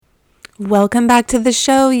Welcome back to the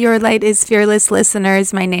show, Your Light is Fearless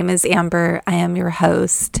listeners. My name is Amber. I am your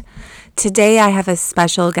host. Today I have a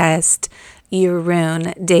special guest,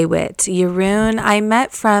 Jeroen DeWitt. Jeroen, I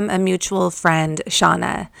met from a mutual friend,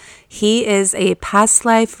 Shauna. He is a past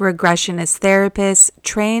life regressionist therapist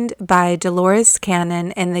trained by Dolores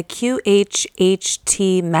Cannon in the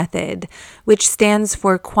QHHT method, which stands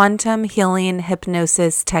for Quantum Healing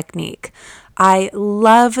Hypnosis Technique. I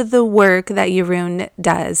love the work that Jeroen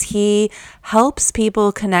does. He helps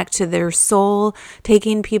people connect to their soul,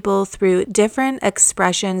 taking people through different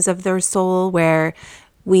expressions of their soul where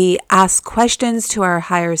we ask questions to our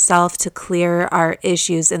higher self to clear our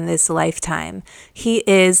issues in this lifetime. He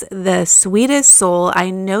is the sweetest soul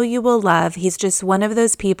I know you will love. He's just one of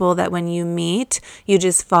those people that when you meet, you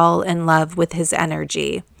just fall in love with his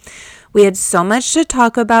energy. We had so much to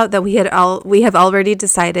talk about that we have already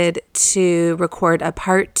decided to record a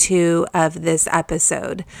part 2 of this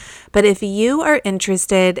episode. But if you are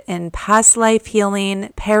interested in past life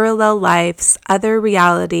healing, parallel lives, other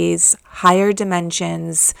realities, higher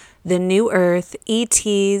dimensions, the new earth,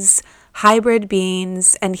 ETs, hybrid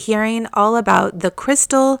beings, and hearing all about the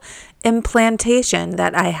crystal implantation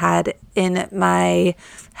that I had in my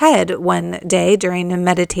head one day during a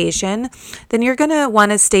meditation, then you're going to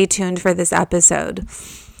want to stay tuned for this episode.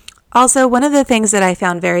 Also, one of the things that I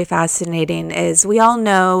found very fascinating is we all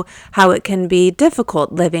know how it can be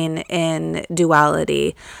difficult living in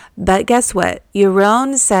duality. But guess what?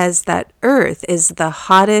 Jeroen says that Earth is the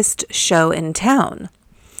hottest show in town.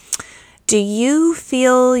 Do you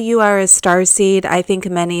feel you are a starseed? I think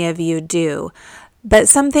many of you do. But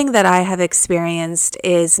something that I have experienced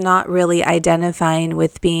is not really identifying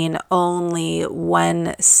with being only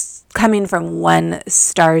coming from one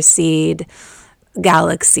starseed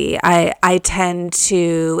galaxy. I tend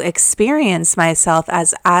to experience myself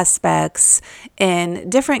as aspects in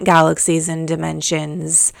different galaxies and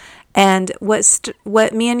dimensions. And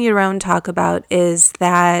what me and Jeroen talk about is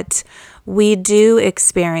that we do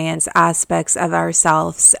experience aspects of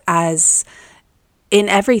ourselves as in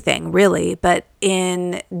everything, really, but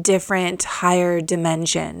in different higher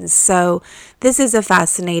dimensions. So this is a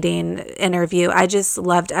fascinating interview. I just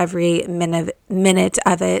loved every minute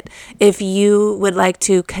of it. If you would like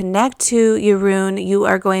to connect to Jeroen, you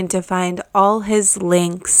are going to find all his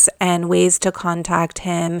links and ways to contact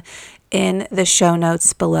him in the show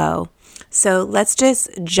notes below. So let's just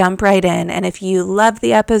jump right in. And if you love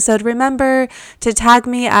the episode, remember to tag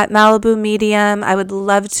me at Malibu Medium. I would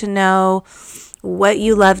love to know what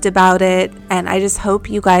you loved about it, and I just hope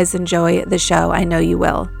you guys enjoy the show. I know you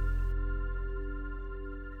will.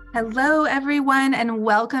 Hello, everyone, and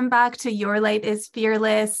welcome back to Your Light is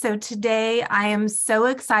Fearless. So today I am so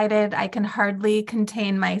excited. I can hardly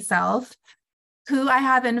contain myself. Who I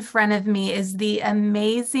have in front of me is the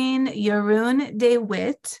amazing Jeroen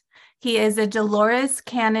DeWitt. He is a Dolores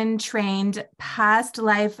Cannon trained past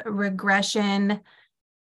life regression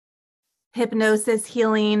hypnosis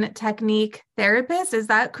healing technique therapist. Is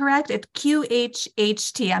that correct? It's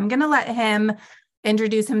QHHT. I'm going to let him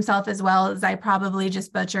introduce himself as well, as I probably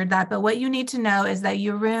just butchered that. But what you need to know is that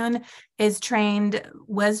Jeroen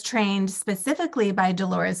was trained specifically by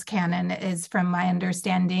Dolores Cannon, is from my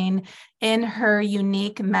understanding, in her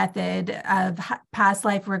unique method of past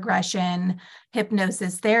life regression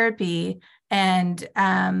hypnosis therapy. And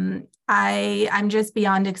I'm just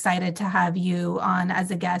beyond excited to have you on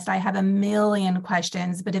as a guest. I have a million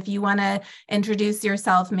questions, but if you want to introduce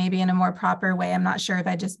yourself maybe in a more proper way, I'm not sure if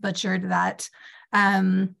I just butchered that.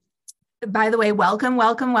 By the way,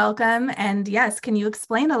 welcome. And yes, can you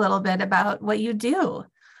explain a little bit about what you do? Of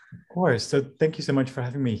course. So thank you so much for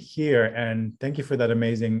having me here. And thank you for that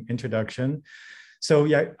amazing introduction. So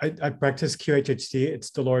yeah, I practice QHHT. It's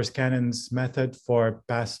Dolores Cannon's method for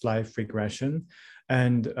past life regression.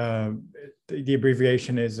 And the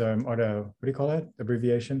abbreviation is, what do you call that?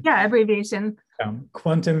 Abbreviation? Yeah, abbreviation.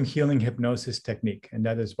 Quantum Healing Hypnosis Technique. And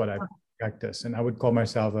that is what I practice. And I would call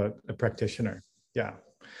myself a practitioner. Yeah.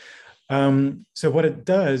 So what it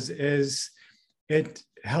does is it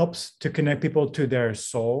helps to connect people to their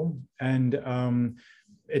soul, and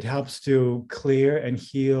it helps to clear and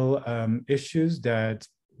heal issues that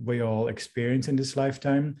we all experience in this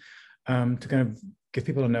lifetime, to kind of give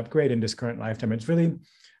people an upgrade in this current lifetime. It's really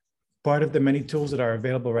part of the many tools that are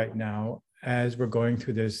available right now as we're going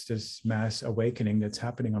through this mass awakening that's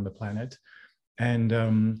happening on the planet.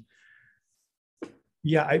 And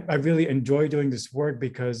yeah, I really enjoy doing this work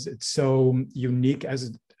because it's so unique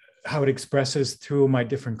as how it expresses through my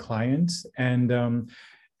different clients. And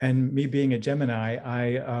And me being a Gemini,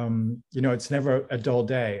 it's never a dull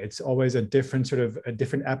day. It's always a different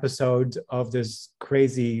episode of this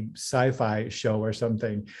crazy sci-fi show or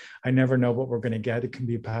something. I never know what we're going to get. It can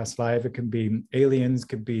be past life, it can be aliens,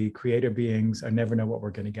 could be creator beings. I never know what we're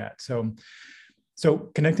going to get. So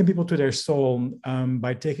connecting people to their soul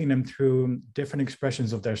by taking them through different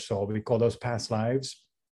expressions of their soul, we call those past lives.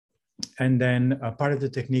 And then part of the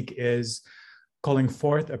technique is calling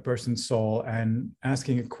forth a person's soul and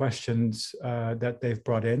asking questions that they've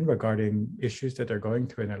brought in regarding issues that they're going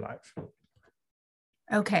through in their life.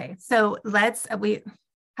 Okay, so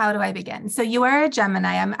how do I begin? So you are a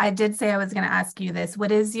Gemini. I did say I was going to ask you this.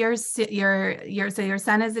 What is your so your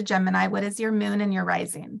sun is a Gemini. What is your moon and your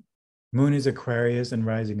rising? Moon is Aquarius and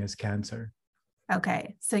rising is Cancer.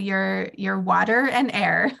 Okay, so you're water and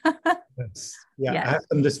air. Yes. Yeah, yes. I have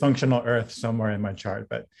some dysfunctional earth somewhere in my chart,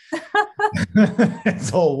 but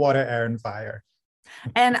it's all water, air, and fire.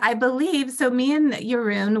 And I believe, so me and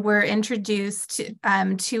Jeroen were introduced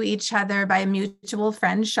to each other by a mutual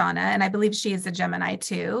friend, Shauna, and I believe she is a Gemini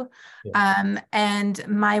too. Yeah. And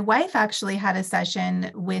my wife actually had a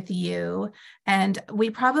session with you, and we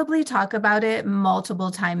probably talk about it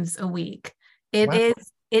multiple times a week. It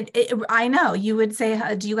is. I know you would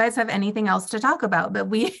say, do you guys have anything else to talk about? But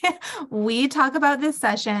we talk about this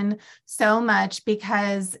session so much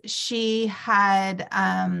because she had,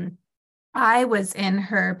 I was in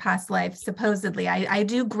her past life, supposedly. I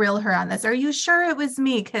do grill her on this. Are you sure it was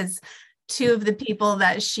me? Because two of the people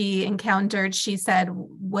that she encountered, she said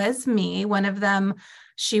was me. One of them,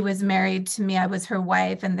 she was married to me. I was her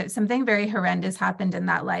wife. And something very horrendous happened in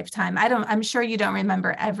that lifetime. I'm sure you don't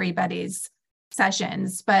remember everybody's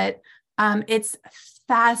sessions, but it's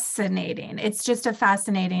fascinating. It's just a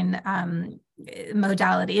fascinating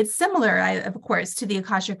modality. It's similar, of course, to the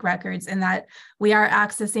Akashic records in that we are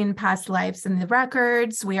accessing past lives in the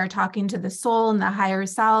records. We are talking to the soul and the higher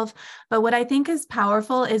self. But what I think is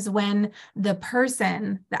powerful is when the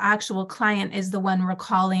person, the actual client, is the one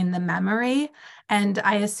recalling the memory. And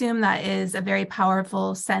I assume that is a very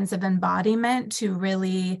powerful sense of embodiment to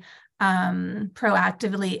really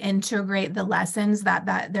proactively integrate the lessons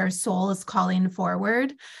that their soul is calling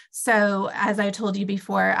forward. So as I told you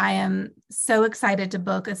before, I am so excited to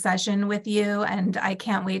book a session with you, and I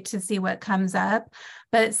can't wait to see what comes up.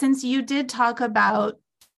 But since you did talk about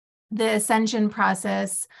the ascension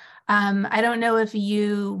process, I don't know if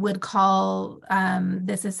you would call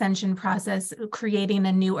this ascension process creating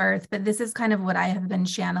a new earth, but this is kind of what I have been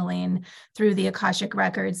channeling through the Akashic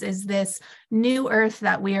records, is this new earth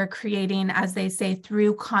that we are creating, as they say,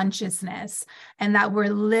 through consciousness, and that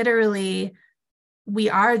we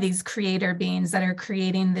are these creator beings that are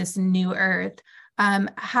creating this new earth.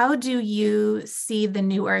 How do you see the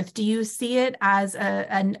new earth? Do you see it as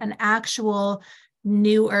an actual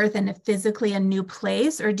new earth and physically a new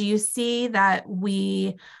place, or do you see that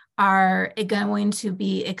we are going to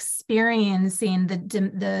be experiencing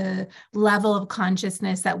the level of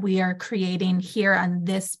consciousness that we are creating here on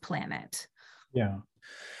this planet? Yeah,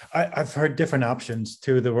 I've heard different options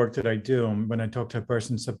to the work that I do. When I talk to a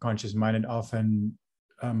person's subconscious mind, it often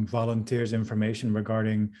volunteers information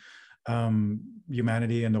regarding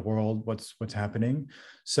humanity and the world, what's happening.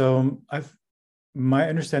 So my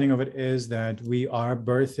understanding of it is that we are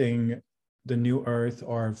birthing the new earth,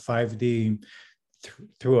 or 5D,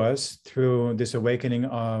 through this awakening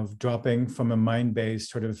of dropping from a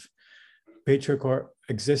mind-based sort of patriarchal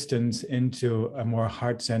existence into a more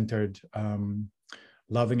heart-centered,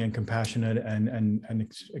 loving and compassionate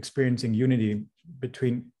and experiencing unity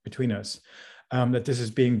between us. That this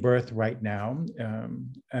is being birthed right now,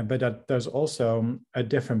 but that there's also a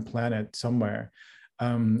different planet somewhere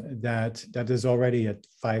that is already at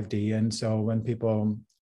 5D, and so when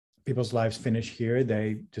people's lives finish here,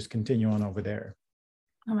 they just continue on over there.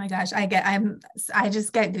 Oh my gosh, I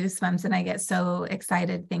just get goosebumps, and I get so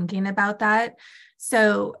excited thinking about that.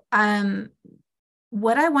 So,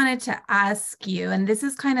 what I wanted to ask you, and this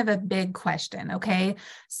is kind of a big question, okay?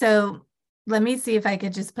 So let me see if I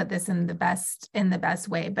could just put this in the best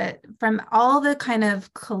way. But from all the kind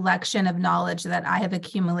of collection of knowledge that I have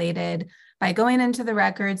accumulated by going into the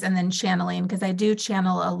records and then channeling, because I do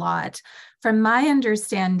channel a lot, from my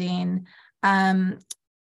understanding,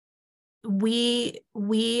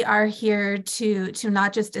 we are here to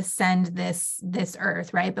not just ascend this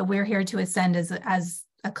earth, right? But we're here to ascend as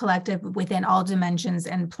a collective within all dimensions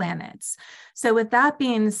and planets. So with that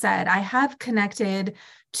being said, I have connected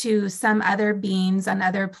to some other beings on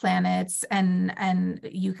other planets, and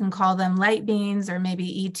you can call them light beings or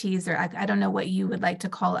maybe ETs, or I don't know what you would like to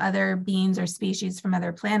call other beings or species from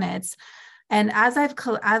other planets. And as I've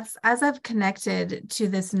connected to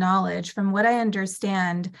this knowledge, from what I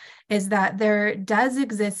understand, is that there does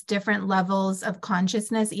exist different levels of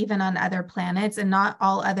consciousness even on other planets, and not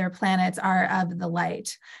all other planets are of the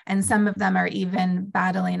light. And some of them are even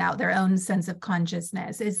battling out their own sense of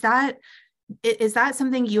consciousness. Is that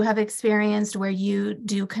something you have experienced, where you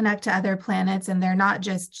do connect to other planets and they're not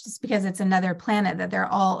just because it's another planet that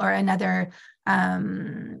they're all, or another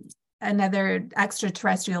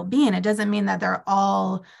extraterrestrial being? It doesn't mean that they're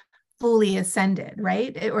all fully ascended,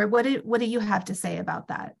 right? Or what do you have to say about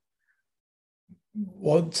that?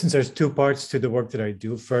 Well, since there's two parts to the work that I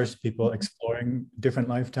do, first, people exploring different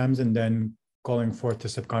lifetimes, and then calling forth the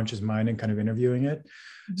subconscious mind and kind of interviewing it.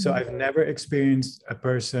 So I've never experienced a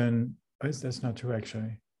person, that's not true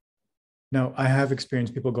actually. No, I have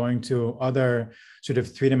experienced people going to other sort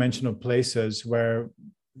of three-dimensional places where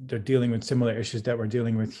they're dealing with similar issues that we're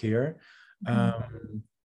dealing with here.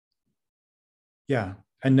 Yeah,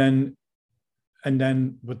 and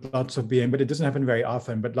then with lots of being, but it doesn't happen very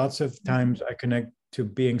often, but lots of times I connect to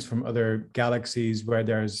beings from other galaxies where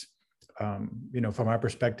there's, from our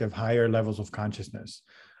perspective, higher levels of consciousness,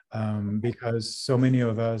 because so many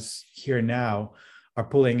of us here now are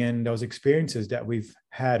pulling in those experiences that we've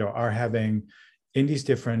had or are having in these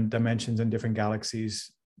different dimensions and different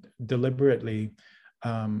galaxies deliberately,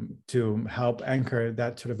 to help anchor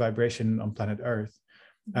that sort of vibration on planet Earth.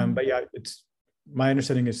 But yeah, it's my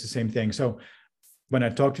understanding is the same thing. So when I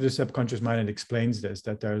talk to the subconscious mind, it explains this,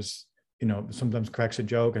 that there's, sometimes cracks a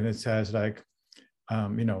joke and it says like,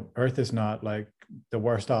 Earth is not like the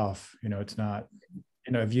worst off, it's not,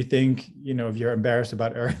 if you think, if you're embarrassed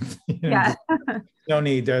about Earth, Yeah. no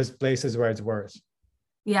need, there's places where it's worse.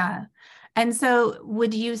 Yeah. And so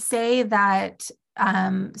would you say that,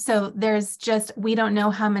 so we don't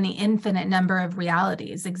know how many infinite number of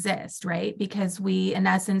realities exist, right? Because we, in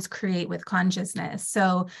essence, create with consciousness.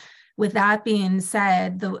 So with that being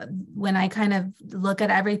said, when I kind of look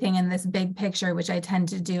at everything in this big picture, which I tend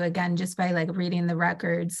to do, again, just by like reading the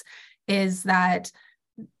records, is that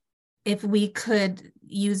if we could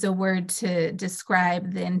use a word to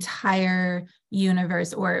describe the entire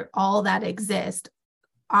universe or all that exists,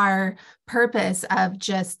 our purpose of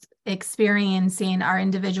just experiencing our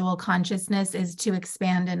individual consciousness is to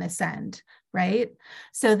expand and ascend, right?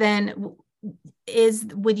 So then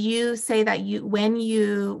would you say that when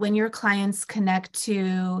your clients connect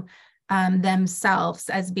to themselves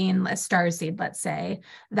as being a starseed, let's say,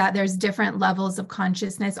 that there's different levels of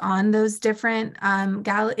consciousness on those different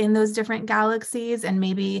in those different galaxies, and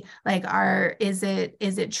maybe like is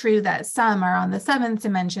it true that some are on the 7th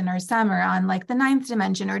dimension or some are on like the 9th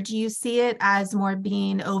dimension, or do you see it as more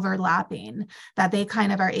being overlapping, that they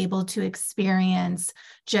kind of are able to experience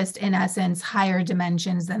just in essence higher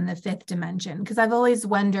dimensions than the 5th dimension? Because I've always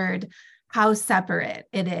wondered how separate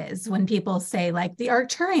it is when people say like the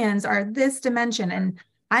Arcturians are this dimension, and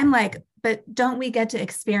I'm like, but don't we get to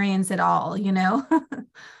experience it all,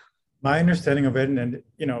 My understanding of it, and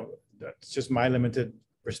that's just my limited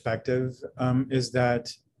perspective, is that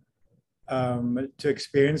to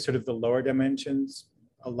experience sort of the lower dimensions,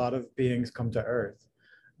 a lot of beings come to Earth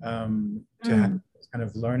to have this kind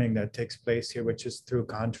of learning that takes place here, which is through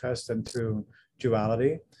contrast and through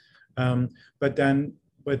duality. But then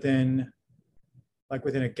within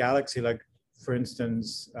a galaxy, like for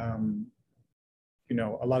instance, a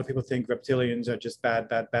lot of people think reptilians are just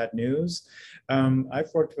bad news. I've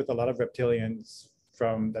worked with a lot of reptilians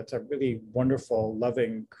that are really wonderful,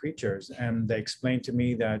 loving creatures, and they explain to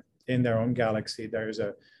me that in their own galaxy, there's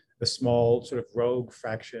a small sort of rogue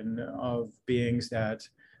fraction of beings that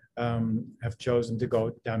have chosen to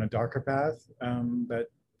go down a darker path, but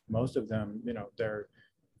most of them, they're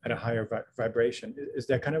at a higher vibration. Is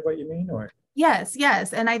that kind of what you mean, or? Yes.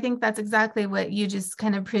 And I think that's exactly what you just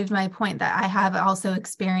kind of proved my point, that I have also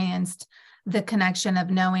experienced the connection of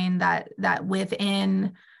knowing that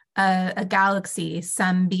within a galaxy,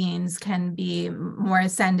 some beings can be more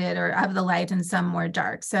ascended or of the light and some more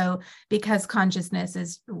dark. So because consciousness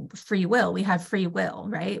is free will, we have free will,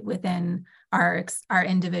 right, within our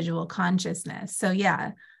individual consciousness. So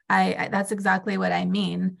yeah, I that's exactly what I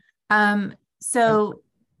mean. So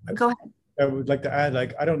go ahead. I would like to add,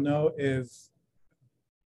 I don't know if,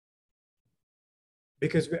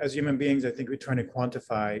 because as human beings, I think we're trying to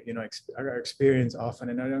quantify, our experience often,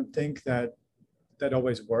 and I don't think that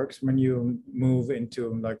always works when you move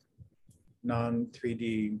into like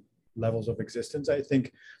non-3D levels of existence. I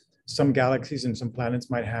think some galaxies and some planets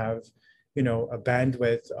might have, a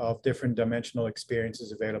bandwidth of different dimensional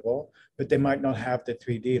experiences available, but they might not have the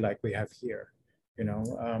 3D like we have here.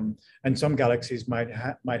 and some galaxies might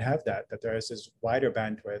have that there is this wider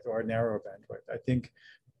bandwidth or narrower bandwidth. I think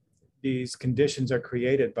these conditions are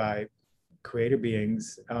created by creator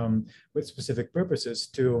beings with specific purposes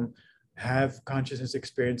to have consciousness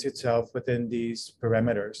experience itself within these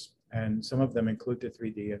parameters. And some of them include the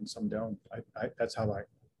 3D and some don't. That's how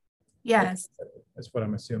yes. That's what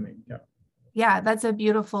I'm assuming. Yeah. Yeah, that's a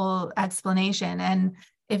beautiful explanation. And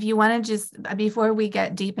if you want to just, before we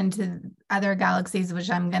get deep into other galaxies, which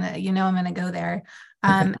I'm going to go there,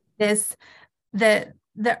 the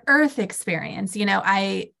Earth experience,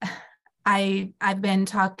 I've been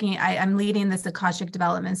talking, I'm leading this Akashic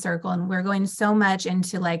Development Circle, and we're going so much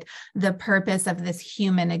into like the purpose of this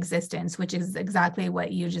human existence, which is exactly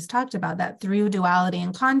what you just talked about, that through duality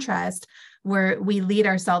and contrast, where we lead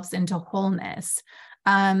ourselves into wholeness.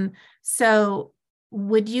 So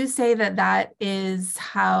would you say that is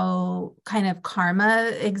how kind of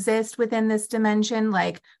karma exists within this dimension,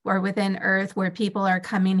 like, or within Earth, where people are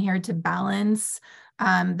coming here to balance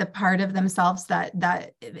the part of themselves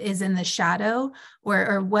that is in the shadow,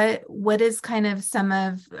 or what is kind of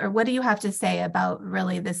or what do you have to say about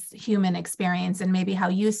really this human experience and maybe how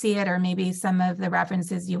you see it, or maybe some of the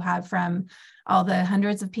references you have from all the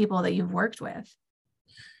hundreds of people that you've worked with?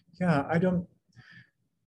 Yeah, I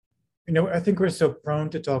think we're so prone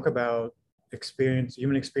to talk about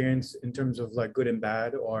human experience in terms of like good and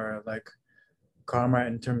bad, or like karma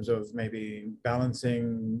in terms of maybe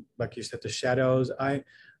balancing, like you said, the shadows. I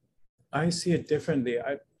see it differently.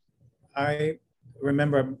 I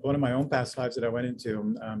remember one of my own past lives that I went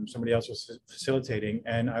into. Somebody else was facilitating,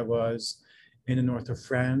 and I was in the north of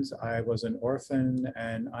France. I was an orphan,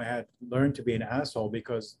 and I had learned to be an asshole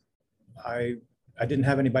because I didn't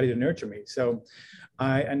have anybody to nurture me. So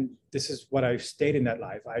and this is what I stayed in that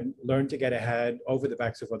life. I learned to get ahead over the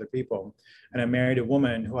backs of other people. And I married a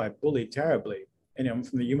woman who I bullied terribly. And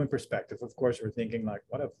from the human perspective, of course, we're thinking like,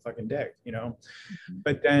 what a fucking dick,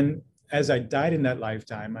 But then as I died in that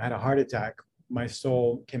lifetime, I had a heart attack. My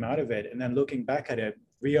soul came out of it. And then looking back at it,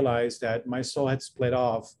 realized that my soul had split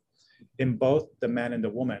off in both the man and the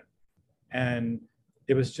woman. And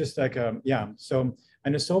it was just like,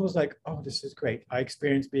 and the soul was like, oh, this is great. I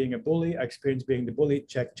experienced being a bully. I experienced being the bully.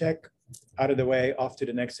 Check, check. Out of the way, off to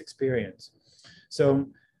the next experience. So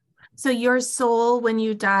your soul, when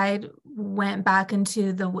you died, went back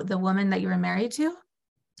into the woman that you were married to?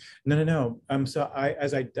 No. So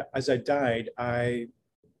as I died, I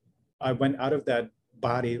went out of that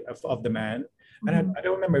body of the man. And I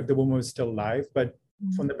don't remember if the woman was still alive, but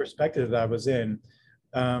from the perspective that I was in,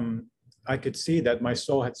 I could see that my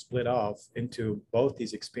soul had split off into both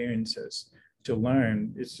these experiences to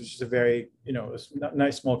learn. It's just a very,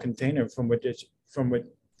 nice small container from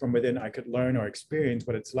within I could learn or experience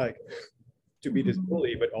what it's like to be this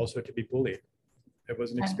bully, but also to be bullied. It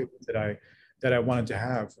was an experience that I wanted to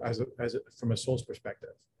have from a soul's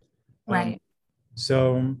perspective. Right.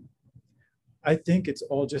 So I think it's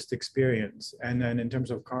all just experience. And then in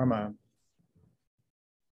terms of karma,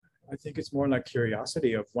 I think it's more like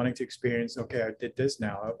curiosity of wanting to experience, okay, I did this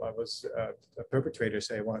now. I was a perpetrator,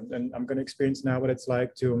 say, and I'm going to experience now what it's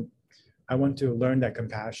like I want to learn that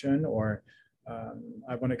compassion, or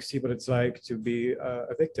I want to see what it's like to be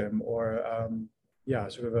a victim, or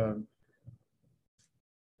the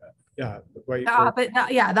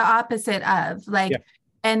opposite of like,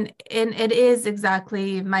 and it is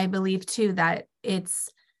exactly my belief too, that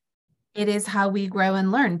it is how we grow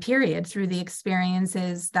and learn, period, through the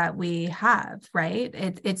experiences that we have, right?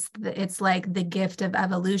 It's like the gift of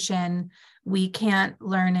evolution. We can't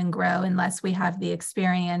learn and grow unless we have the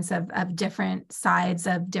experience of different sides,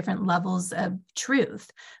 of different levels of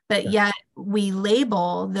truth. But yet we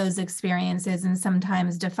label those experiences and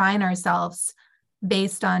sometimes define ourselves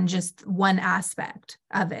based on just one aspect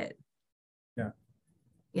of it.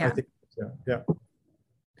 Yeah. I think so. Yeah.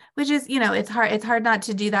 Which is, it's hard not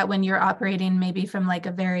to do that when you're operating maybe from like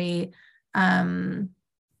a very,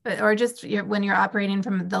 or just when you're operating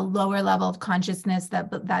from the lower level of consciousness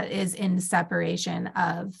that is in separation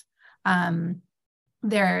of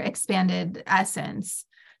their expanded essence.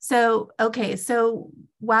 So, okay, so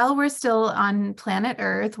while we're still on planet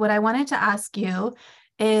Earth, what I wanted to ask you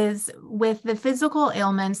is, with the physical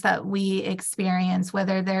ailments that we experience,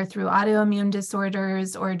 whether they're through autoimmune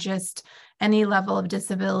disorders or just any level of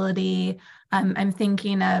disability, I'm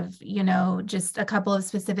thinking of, just a couple of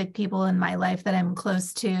specific people in my life that I'm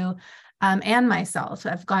close to, and myself.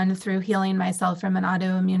 I've gone through healing myself from an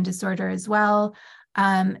autoimmune disorder as well.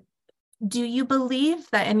 Do you believe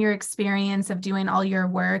that in your experience of doing all your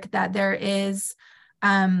work, that there is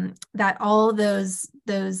that all those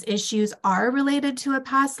issues are related to a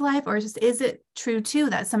past life, or is it true too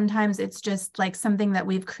that sometimes it's just like something that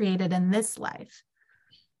we've created in this life?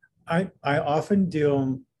 I often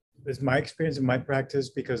deal with my experience in my practice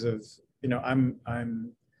because of,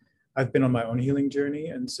 I've been on my own healing journey,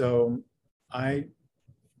 and so I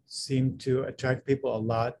seem to attract people a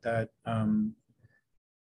lot that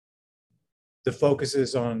the focus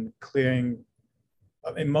is on clearing,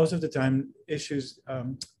 and most of the time issues.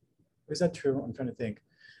 Is that true? I'm trying to think.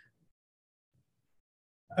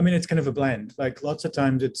 I mean, it's kind of a blend. Like lots of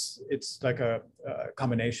times, it's like a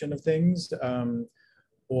combination of things,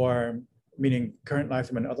 or meaning current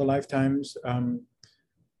lifetime and other lifetimes.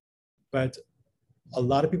 But a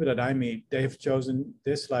lot of people that I meet, they have chosen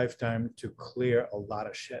this lifetime to clear a lot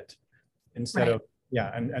of shit instead of,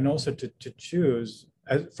 and also to choose,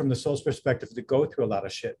 from the soul's perspective, to go through a lot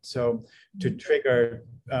of shit. So to trigger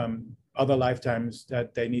other lifetimes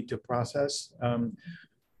that they need to process,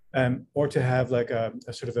 or to have like a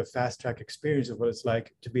sort of a fast track experience of what it's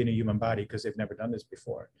like to be in a human body because they've never done this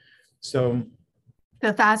before. So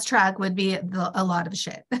the fast track would be a lot of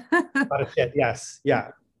shit. A lot of shit, yes.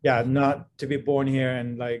 Yeah, not to be born here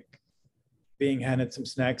and like being handed some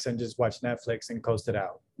snacks and just watch Netflix and coast it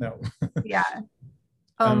out. No. Yeah.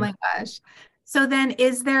 Oh my gosh. So then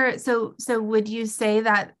so would you say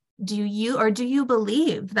that, do you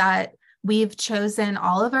believe that we've chosen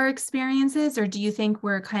all of our experiences, or do you think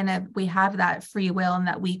we have that free will and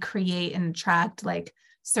that we create and attract like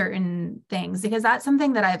certain things? Because that's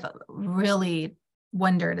something that I've really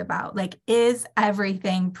wondered about. Like, is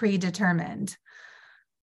everything predetermined?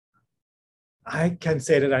 I can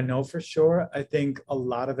say that I know for sure. I think a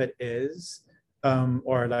lot of it is,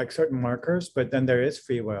 or like certain markers, but then there is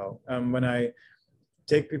free will. When I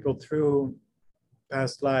take people through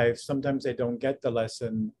past lives, sometimes they don't get the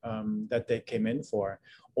lesson that they came in for,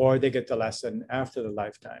 or they get the lesson after the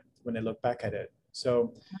lifetime when they look back at it.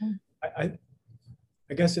 So I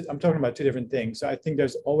guess I'm talking about two different things. So I think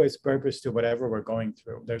there's always purpose to whatever we're going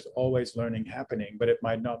through. There's always learning happening, but it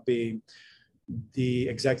might not be the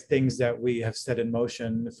exact things that we have set in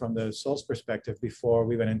motion from the soul's perspective before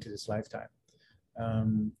we went into this lifetime.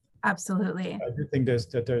 Absolutely. I do think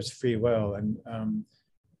there's free will, and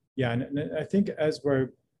and I think as we're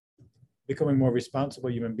becoming more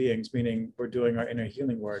responsible human beings, meaning we're doing our inner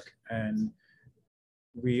healing work, and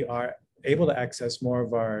we are able to access more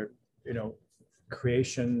of our,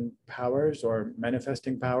 creation powers or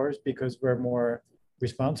manifesting powers because we're more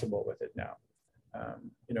responsible with it now.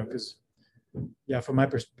 Because from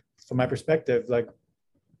my perspective, like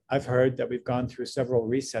I've heard that we've gone through several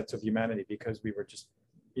resets of humanity because we were just,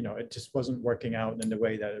 it just wasn't working out in the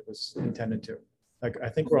way that it was intended to. Like I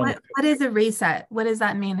think we're on. What is a reset? What does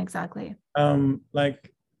that mean exactly?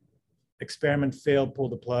 Like experiment failed, pull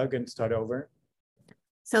the plug and start over.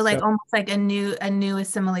 So like almost like a new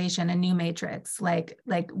assimilation, a new matrix, like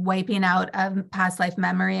wiping out a past life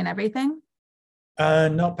memory and everything?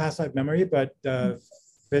 Not past life memory, but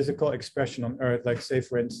physical expression on Earth, like say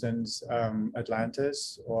for instance,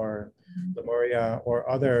 Atlantis or Lemuria or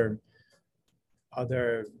other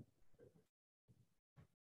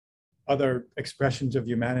expressions of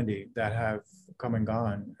humanity that have come and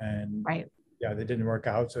gone, and they didn't work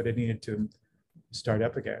out, so they needed to start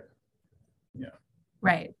up again.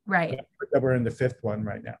 Right. But we're in the fifth one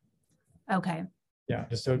right now. Okay. Yeah.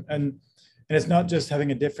 So and it's not just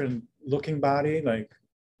having a different looking body. Like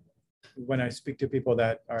when I speak to people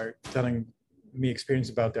that are telling me experience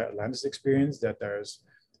about their Atlantis experience, that there's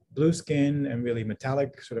blue skin and really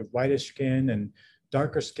metallic, sort of whitish skin and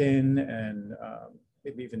darker skin and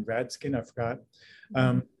maybe even red skin, I forgot.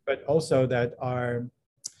 But also that our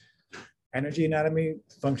energy anatomy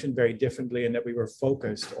functioned very differently and that we were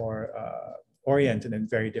focused or oriented in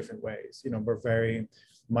very different ways. We're very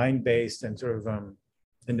mind-based and sort of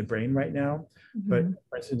in the brain right now. But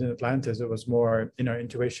for instance, in Atlantis, it was more in our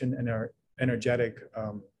intuition and our energetic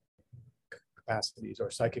capacities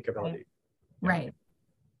or psychic ability. Right.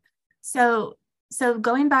 So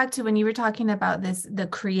going back to when you were talking about the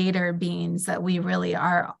creator beings that we really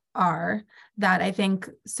are, that I think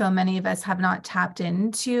so many of us have not tapped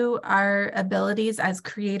into our abilities as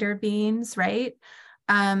creator beings, right?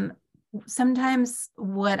 Sometimes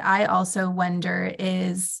what I also wonder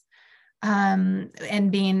is,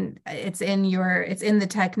 it's in the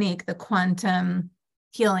technique, the quantum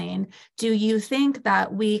healing. Do you think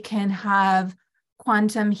that we can have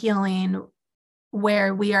quantum healing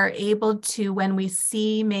where we are able to, when we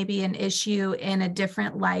see maybe an issue in a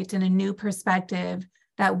different light, in a new perspective,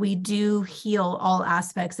 that we do heal all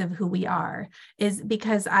aspects of who we are, is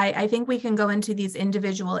because I think we can go into these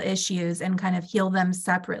individual issues and kind of heal them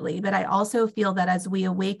separately. But I also feel that as we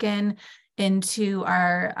awaken into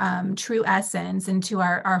our true essence, into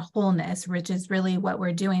our wholeness, which is really what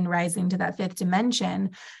we're doing, rising to that fifth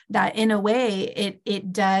dimension, that in a way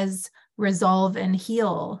it does resolve and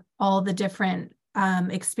heal all the different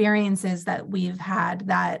experiences that we've had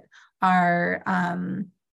that are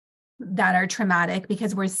traumatic,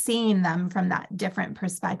 because we're seeing them from that different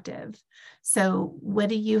perspective. So what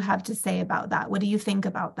do you have to say about that? What do you think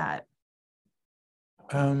about that?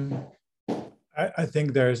 I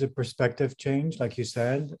think there's a perspective change, like you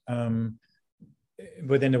said.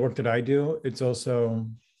 Within the work that I do, it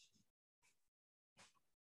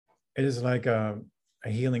is like a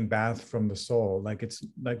healing bath from the soul. Like it's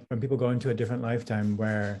like when people go into a different lifetime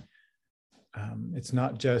where it's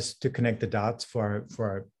not just to connect the dots for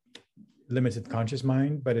a limited conscious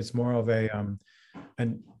mind, but it's more of an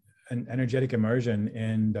energetic immersion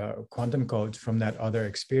in the quantum codes from that other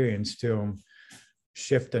experience to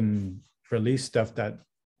shift and release stuff that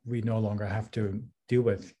we no longer have to deal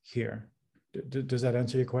with here. Does that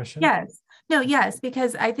answer your question? Yes. No, yes,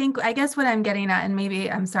 because I guess what I'm getting at, and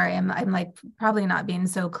maybe I'm sorry, I'm like probably not being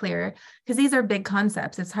so clear, because these are big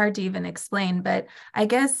concepts. It's hard to even explain, but I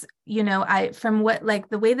guess, from what, like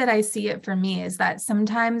the way that I see it for me is that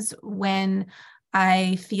sometimes when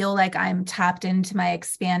I feel like I'm tapped into my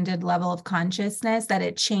expanded level of consciousness, that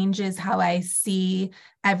it changes how I see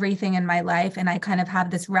everything in my life. And I kind of have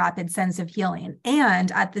this rapid sense of healing.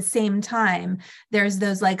 And at the same time, there's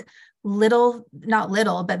those like not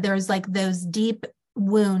little, but there's like those deep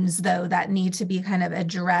wounds though that need to be kind of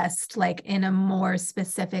addressed like in a more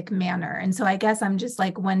specific manner. And so I guess I'm just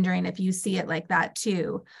like wondering if you see it like that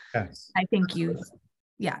too. Yes. I think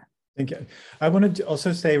yeah. Thank you. I wanted to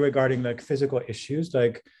also say regarding like physical issues,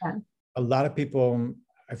 like a lot of people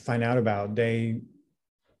I find out about, they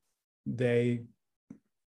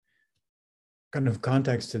kind of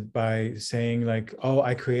contexted by saying like, oh,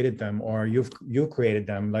 I created them, or you created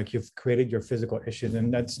them, like you've created your physical issues.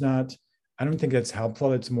 And I don't think that's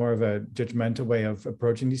helpful. It's more of a judgmental way of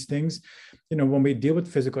approaching these things. When we deal with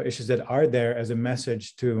physical issues that are there as a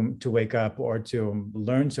message to wake up or to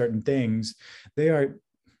learn certain things, they are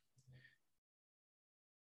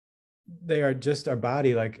just our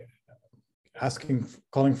body like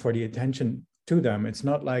calling for the attention to them. It's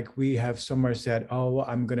not like we have somewhere said, oh,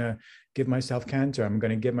 I'm going to give myself cancer, I'm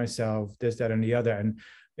going to give myself this, that, and the other, and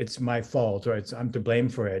it's my fault, or I'm to blame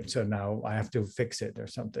for it, so now I have to fix it or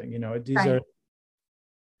something.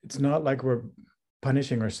 It's not like we're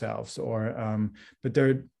punishing ourselves, or but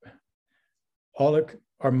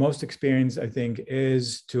our most experience, I think,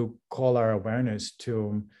 is to call our awareness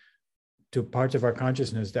to parts of our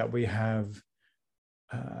consciousness that we have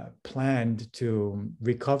planned to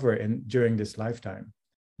recover during this lifetime.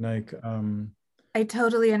 Like, I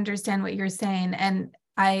totally understand what you're saying. And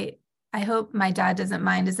I hope my dad doesn't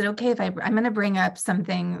mind. Is it okay if I'm going to bring up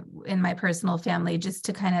something in my personal family just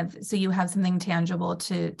to kind of, so you have something tangible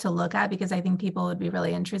to look at, because I think people would be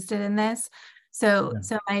really interested in this. So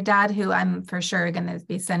my dad, who I'm for sure going to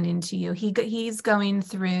be sending to you, he's going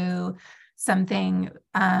through something.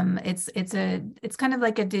 It's kind of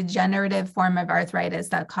like a degenerative form of arthritis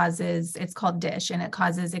that it's called DISH, and it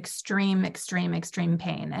causes extreme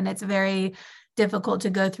pain. And it's very difficult to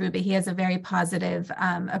go through, but he has a very positive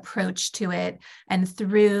approach to it. And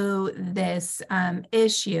through this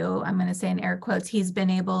issue, I'm going to say in air quotes, he's been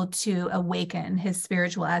able to awaken his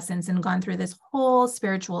spiritual essence and gone through this whole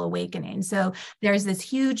spiritual awakening. So there's this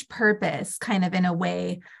huge purpose kind of in a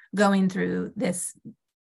way going through this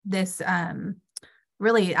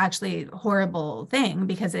really actually horrible thing,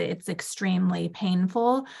 because it's extremely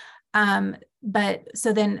painful. But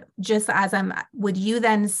so then just would you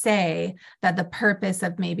then say that the purpose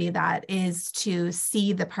of maybe that is to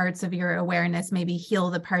see the parts of your awareness, maybe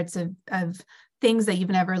heal the parts of things that you've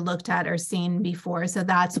never looked at or seen before? So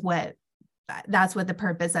that's what the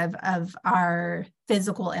purpose of our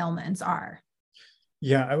physical ailments are.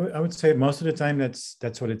 Yeah, I would say most of the time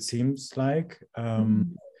that's what it seems like.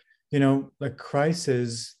 Like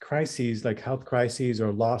crises like health crises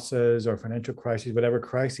or losses or financial crises, whatever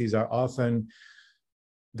crises, are often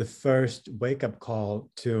the first wake-up call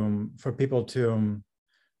for people to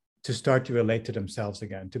start to relate to themselves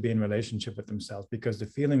again, to be in relationship with themselves, because the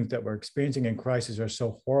feelings that we're experiencing in crisis are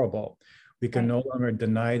so horrible. We can no longer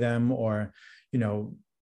deny them, or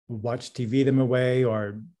watch TV them away,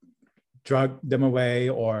 or drug them away,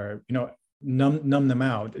 or numb them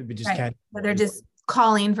out. We just can't. But they're just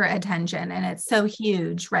calling for attention, and it's so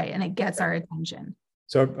huge, right? And it gets our attention.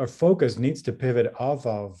 So our focus needs to pivot off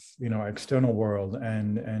of, our external world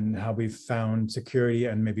and how we've found security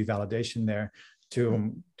and maybe validation there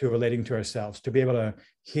to relating to ourselves, to be able to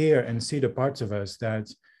hear and see the parts of us that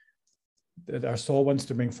our soul wants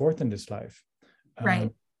to bring forth in this life.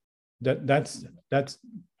 Right. That's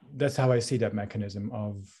how I see that mechanism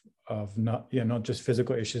of not just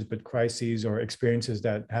physical issues, but crises or experiences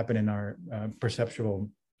that happen in our perceptual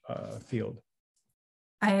field.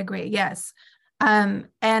 I agree. Yes. And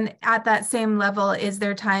at that same level, is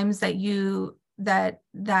there times that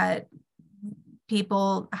that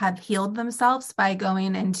people have healed themselves by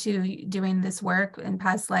going into doing this work in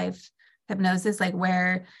past life hypnosis, like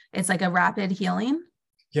where it's like a rapid healing?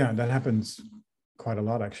 Yeah, that happens quite a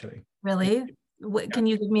lot, actually. Really? Can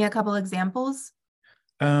you give me a couple examples?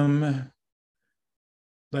 Like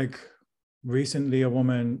recently, a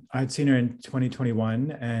woman, I'd seen her in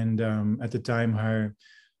 2021, and at the time, her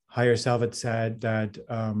higher self had said that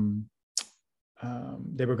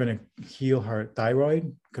they were going to heal her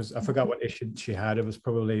thyroid, because I forgot what issue she had. It was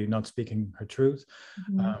probably not speaking her truth.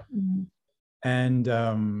 And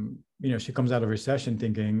she comes out of her session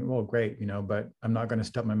thinking, well, great, but I'm not going to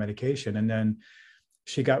stop my medication. And then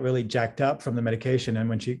she got really jacked up from the medication. And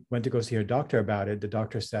when she went to go see her doctor about it, the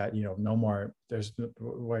doctor said, no more,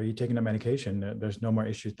 why are you taking the medication? There's no more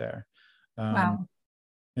issues there. Wow.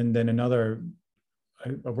 And then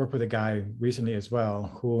I worked with a guy recently as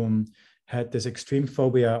well, who had this extreme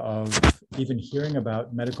phobia of even hearing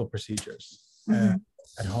about medical procedures.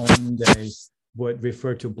 At home, they would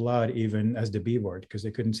refer to blood even as the B word, because they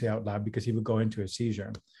couldn't say out loud because he would go into a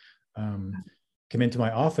seizure. Came into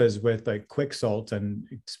my office with like quick salt and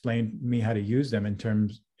explained me how to use them in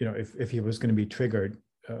terms, if he was going to be triggered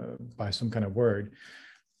by some kind of word.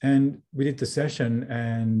 And we did the session,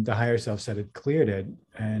 and the higher self said it cleared it.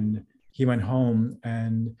 And he went home,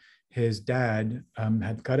 and his dad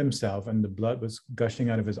had cut himself, and the blood was gushing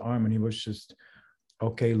out of his arm, and he was just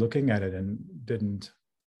okay looking at it and didn't.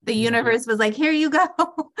 The universe was like, here you go.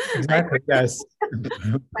 Exactly. Yes.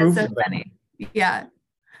 That's so funny. Yeah.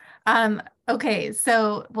 Okay.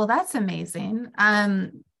 So, well, that's amazing.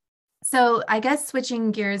 So I guess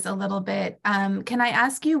switching gears a little bit, can I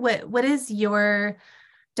ask you what is your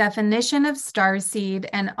definition of starseed,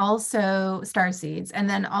 and also starseeds? And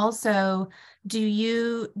then also, do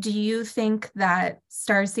you think that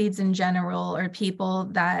starseeds in general, or people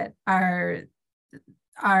that are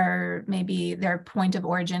maybe their point of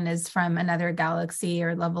origin is from another galaxy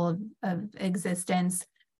or level of existence,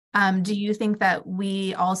 do you think that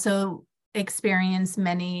we also experience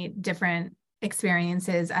many different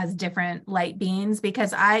experiences as different light beings?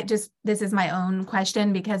 Because this is my own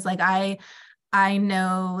question, because like I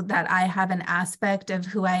know that I have an aspect of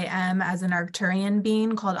who I am as an Arcturian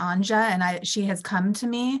being called Anja, and she has come to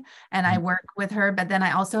me, and I work with her, but then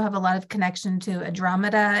I also have a lot of connection to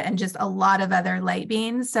Andromeda and just a lot of other light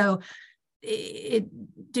beings. So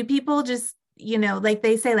do people just, like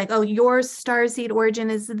they say, like, oh, your starseed origin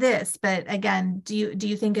is this, but again, do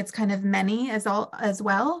you think it's kind of many as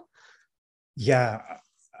well? Yeah,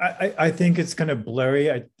 I think it's kind of blurry.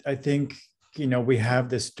 I think, we have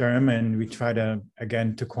this term, and we try to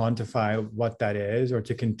quantify what that is, or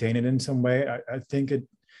to contain it in some way. I think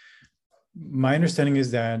my understanding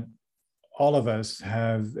is that all of us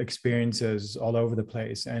have experiences all over the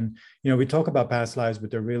place. And, we talk about past lives,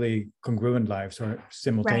 but they're really congruent lives or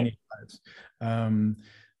simultaneous lives.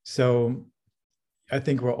 So I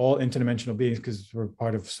think we're all interdimensional beings because we're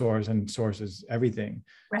part of Source, and Source is everything.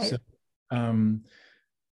 Right. So,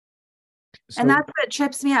 and that's what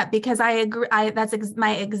trips me up, because I agree. That's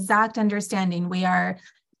my exact understanding. We are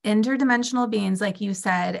interdimensional beings, like you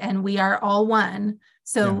said, and we are all one.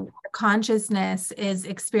 So consciousness is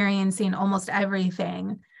experiencing almost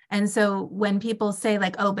everything. And so when people say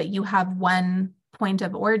like, oh, but you have one point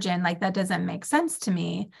of origin, like that doesn't make sense to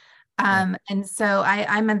me. And so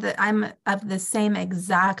I'm of the same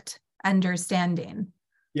exact understanding.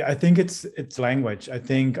 Yeah, I think it's language. I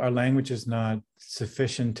think our language is not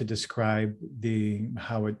sufficient to describe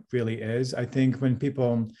how it really is. I think when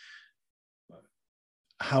people,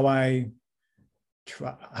 how I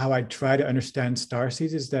try to understand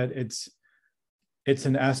starseeds is that it's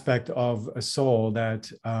an aspect of a soul that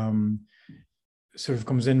sort of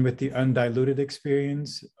comes in with the undiluted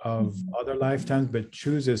experience of other lifetimes, but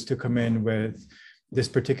chooses to come in with this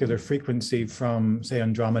particular frequency from, say,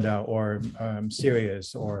 Andromeda or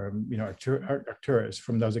Sirius or Arcturus,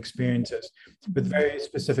 from those experiences, with very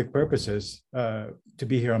specific purposes to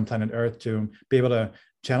be here on planet Earth, to be able to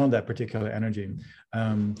channel that particular energy.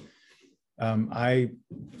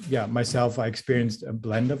 Myself, I experienced a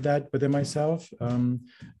blend of that within myself,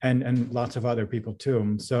 and lots of other people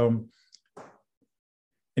too. So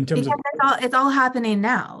in terms because it's all happening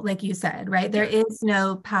now, like you said, right? There is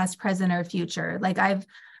no past, present, or future. Like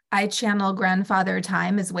I channel grandfather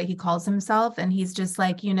time is what he calls himself. And he's just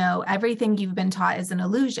like, everything you've been taught is an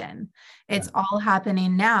illusion. It's all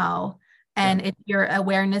happening now. And it's your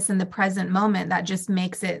awareness in the present moment that just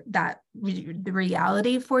makes it the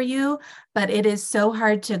reality for you. But it is so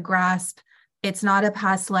hard to grasp. It's not a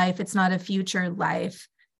past life. It's not a future life.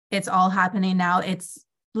 It's all happening now. It's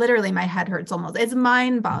literally, my head hurts almost. It's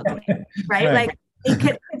mind boggling, right? Like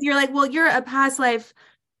you're like, well, you're a past life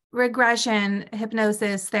regression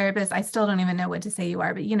hypnosis therapist. I still don't even know what to say you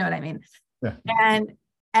are, but you know what I mean? Yeah.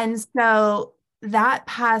 And so that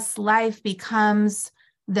past life becomes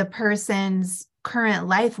the person's current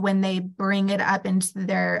life when they bring it up into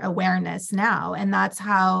their awareness now. And that's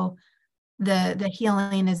how the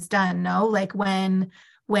healing is done. No, like when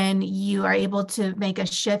you are able to make a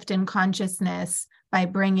shift in consciousness by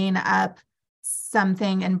bringing up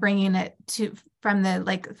something and bringing it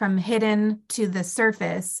from hidden to the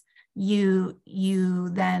surface, you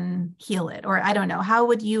then heal it. Or I don't know, how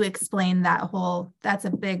would you explain that that's a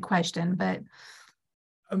big question, but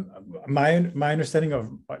my understanding of,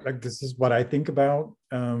 like, this is what I think about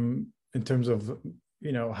in terms of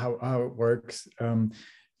how it works,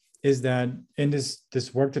 is that in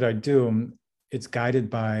this work that I do, it's guided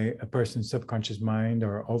by a person's subconscious mind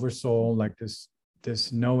or oversoul, like this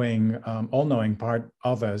knowing, all-knowing part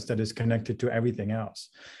of us that is connected to everything else,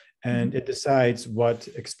 and it decides what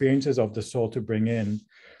experiences of the soul to bring in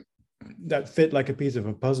that fit like a piece of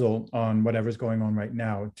a puzzle on whatever's going on right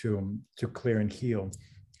now to clear and heal.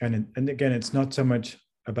 And again, it's not so much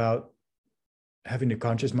about having the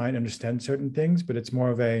conscious mind understand certain things, but it's more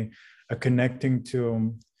of a connecting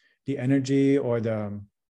to the energy or the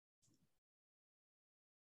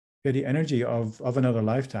energy of another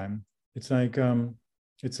lifetime. It's like what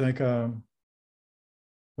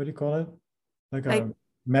do you call it? Like a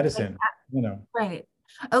medicine, Right.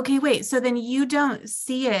 Okay, wait. So then you don't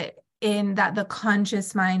see it in that the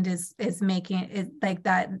conscious mind is making it like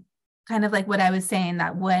that, kind of like what I was saying,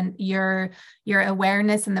 that when your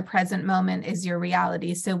awareness in the present moment is your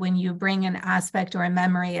reality. So when you bring an aspect or a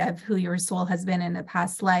memory of who your soul has been in a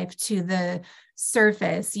past life to the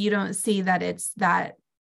surface, you don't see that it's that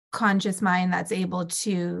conscious mind that's able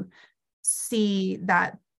to see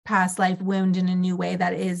that past life wound in a new way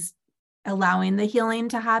that is allowing the healing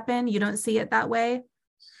to happen. You don't see it that way?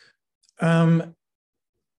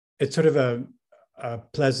 It's sort of a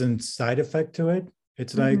pleasant side effect to it.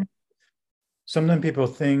 It's like, sometimes people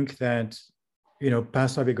think that,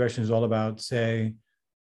 past life regression is all about, say,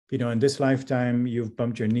 in this lifetime, you've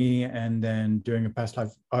bumped your knee, and then during a past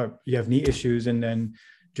life, or you have knee issues, and then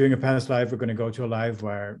during a past life, we're going to go to a life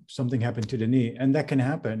where something happened to the knee. And that can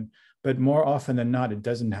happen, but more often than not, it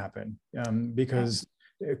doesn't happen, because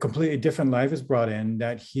a completely different life is brought in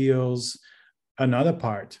that heals another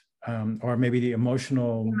part, or maybe the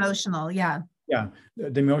emotional,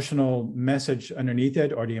 the emotional message underneath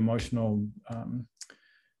it, or the emotional,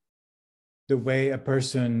 the way a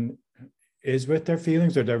person is with their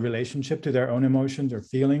feelings, or their relationship to their own emotions or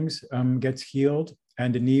feelings, gets healed.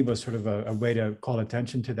 And the knee was sort of a way to call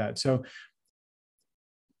attention to that. So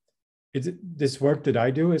this work that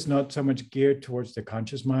I do is not so much geared towards the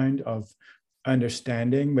conscious mind of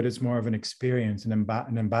understanding, but it's more of an experience, an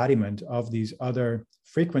embodiment of these other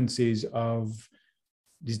frequencies of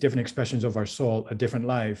these different expressions of our soul, a different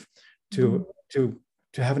life, to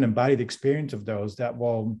have an embodied experience of those that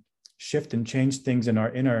will shift and change things in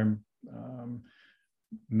our inner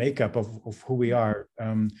makeup of who we are,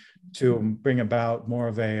 to bring about more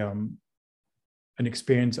of an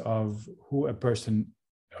experience of who a person,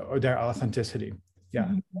 or their authenticity.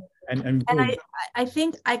 And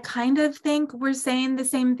I kind of think we're saying the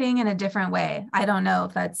same thing in a different way. I don't know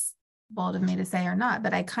if that's bold of me to say or not,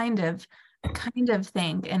 but I kind of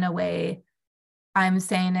think in a way I'm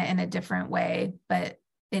saying it in a different way, but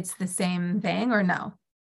it's the same thing, or no?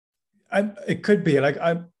 It could be like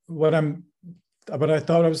what I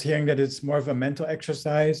thought I was hearing, that it's more of a mental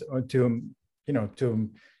exercise, or to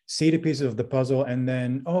see the pieces of the puzzle and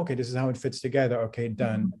then, okay, this is how it fits together. Okay,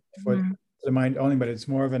 done. For the mind only, but it's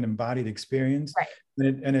more of an embodied experience, right?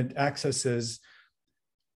 And it accesses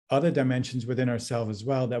other dimensions within ourselves as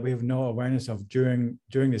well that we have no awareness of during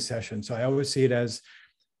the session. So I always see it as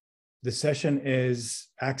the session is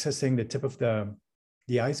accessing the tip of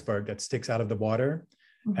the iceberg that sticks out of the water,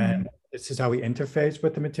 and this is how we interface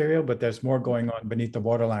with the material, but there's more going on beneath the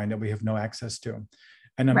waterline that we have no access to.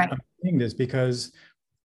 And I'm saying this because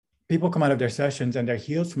people come out of their sessions and they're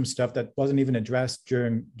healed from stuff that wasn't even addressed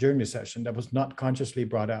during the session, that was not consciously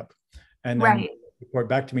brought up. And then Right. report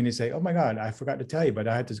back to me and they say, oh my God, I forgot to tell you, but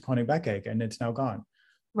I had this chronic backache and it's now gone.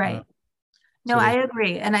 Right. So No, I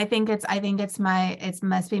agree. And I think it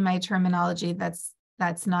must be my terminology that's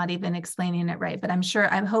not even explaining it right. But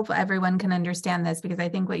I hope everyone can understand this, because I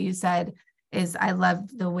think what you said is, I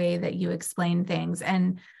love the way that you explain things.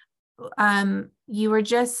 And you were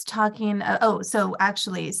just talking,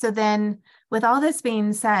 so then with all this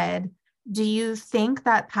being said, do you think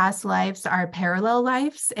that past lives are parallel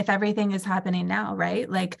lives if everything is happening now, right?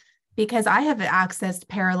 Like, because I have accessed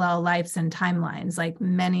parallel lives and timelines like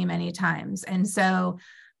many, many times. And so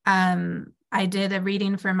I did a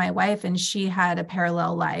reading for my wife, and she had a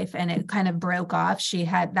parallel life and it kind of broke off. She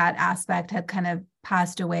had that aspect had kind of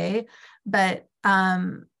passed away. But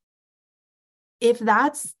if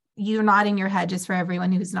that's, you're nodding your head, just for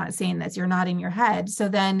everyone who's not seeing this, you're nodding your head. So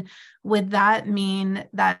then would that mean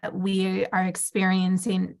that we are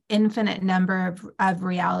experiencing infinite number of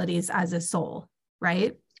realities as a soul,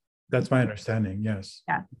 right? that's my understanding, yes.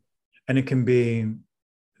 Yeah. And it can be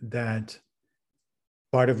that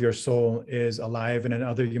part of your soul is alive in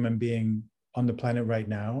another human being on the planet right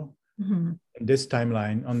now, Mm-hmm. in this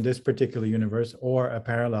timeline, on this particular universe, or a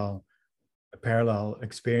parallel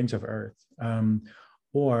experience of Earth,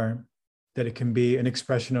 or that it can be an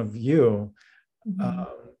expression of you Mm-hmm.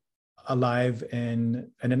 alive in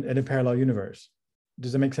a parallel universe.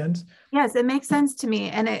 Does that make sense? Yes, it makes sense to me.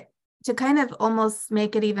 And to kind of almost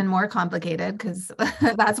make it even more complicated, because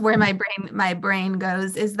that's where my brain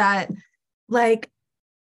goes, is that, like,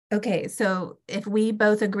 okay, so if we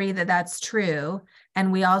both agree that that's true,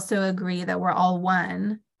 and we also agree that we're all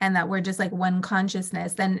one and that we're just like one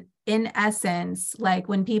consciousness, then in essence, like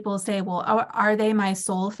when people say, well, are they my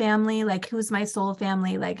soul family? Like, who's my soul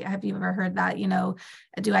family? Like, have you ever heard that,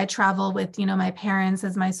 do I travel with, my parents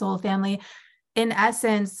as my soul family? In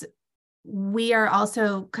essence, we are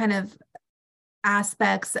also kind of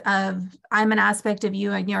aspects of, I'm an aspect of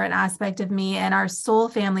you and you're an aspect of me, and our soul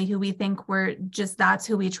family, who we think that's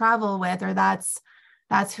who we travel with, or that's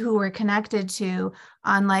who we're connected to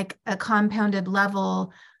on like a compounded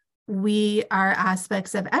level. We are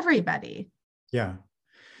aspects of everybody. Yeah.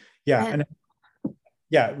 And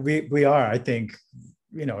yeah, we are, I think,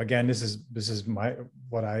 again, this is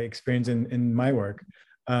what I experience in my work.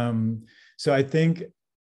 So I think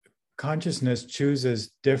consciousness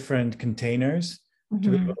chooses different containers to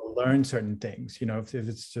be able to learn certain things. If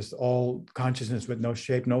it's just all consciousness with no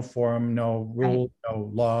shape, no form, no rule, right, no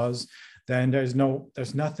laws, then there's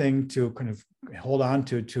nothing to kind of hold on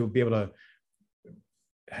to be able to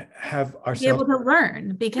have ourselves be able to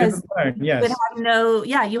learn, because yes,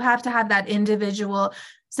 you have to have that individual.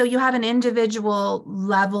 So you have an individual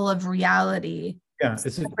level of reality,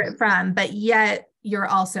 separate from, but yet you're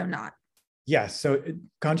also not. Yes. So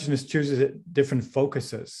consciousness chooses different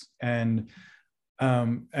focuses, and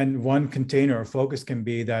one container or focus can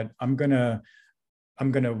be that I'm gonna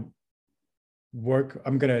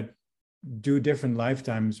do different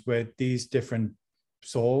lifetimes with these different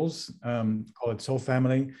souls, call it soul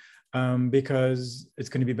family, because it's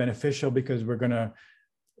going to be beneficial, because we're going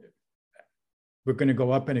to go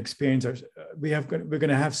up and experience we're going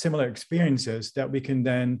to have similar experiences that we can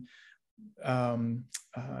then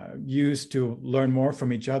use to learn more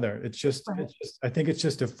from each other. I think it's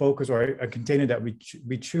just a focus or a container that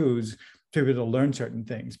we choose to be able to learn certain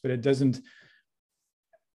things, but it doesn't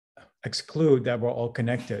exclude that we're all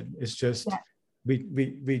connected. It's just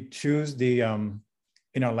we choose the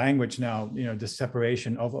in our language now, the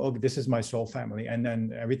separation of, oh, this is my soul family, and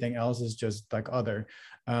then everything else is just like other.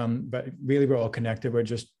 But really, we're all connected. We're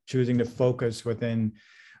just choosing to focus within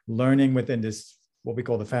learning within this, what we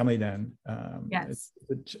call the family then. Yes.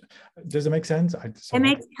 Does it make sense? It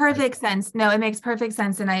makes perfect sense. No, it makes perfect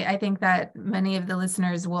sense. And I think that many of the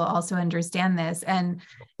listeners will also understand this. And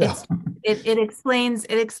it explains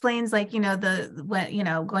like,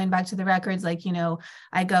 going back to the records, like,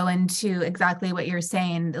 I go into exactly what you're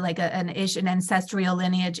saying, like an ancestral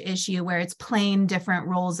lineage issue where it's playing different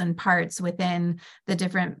roles and parts within the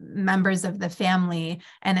different members of the family.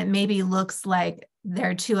 And it maybe looks like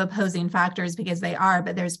they're two opposing factors, because they are,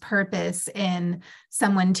 but there's purpose in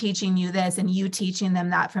someone teaching you this and you teaching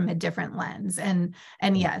them that from a different lens. And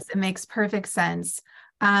yes, it makes perfect sense.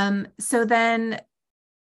 So then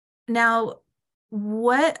now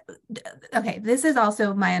this is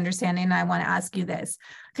also my understanding. And I want to ask you this,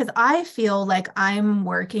 because I feel like I'm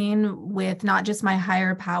working with not just my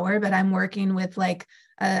higher power, but I'm working with like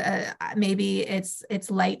maybe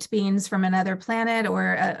it's light beings from another planet,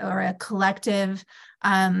 or a collective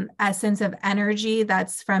essence of energy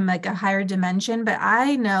that's from like a higher dimension. But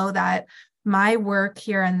I know that my work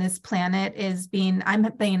here on this planet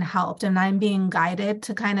I'm being helped and I'm being guided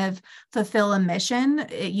to kind of fulfill a mission.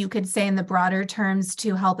 You could say in the broader terms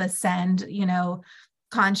to help ascend,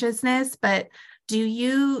 consciousness. But do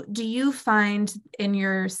you find in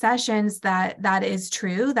your sessions that is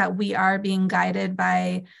true, that we are being guided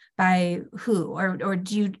by who, or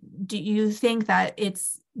do you think that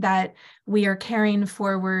it's that we are carrying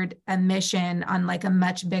forward a mission on like a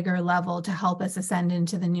much bigger level to help us ascend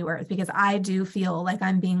into the new earth? Because I do feel like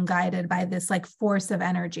I'm being guided by this like force of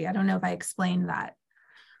energy. I don't know if I explained that.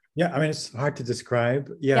 Yeah, I mean, it's hard to describe.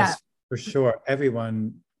 Yes, yeah. For sure.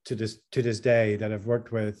 Everyone to this day that I've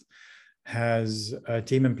worked with has a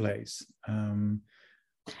team in place. And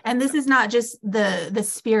this is not just the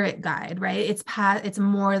spirit guide, right? It's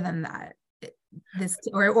more than that.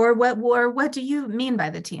 What do you mean by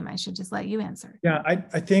the team? I should just let you answer. Yeah,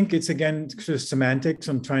 I think it's again sort of semantics.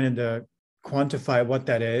 I'm trying to quantify what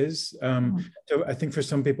that is. So I think for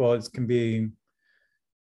some people it can be,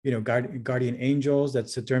 guardian angels.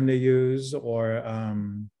 That's the term they use, or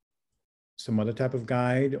some other type of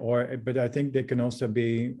guide. But I think they can also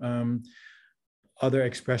be other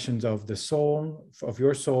expressions of the soul, of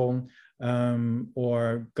your soul,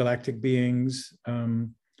 or galactic beings.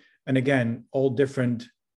 And again, all different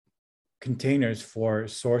containers for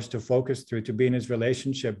source to focus through, to be in his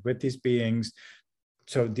relationship with these beings.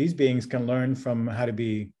 So these beings can learn from how to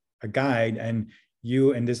be a guide, and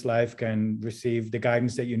you in this life can receive the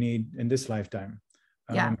guidance that you need in this lifetime.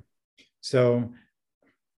 Yeah. So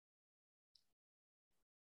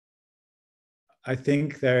I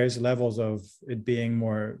think there's levels of it being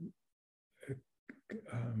more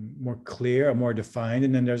clear or more defined,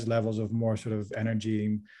 and then there's levels of more sort of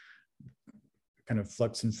energy, kind of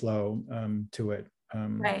flux and flow to it.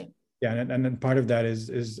 Right. Yeah, and then part of that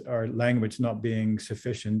is our language not being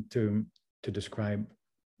sufficient to describe,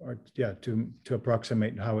 or to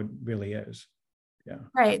approximate how it really is. Yeah.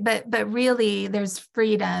 Right, but really, there's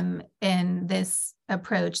freedom in this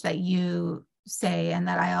approach that you say, and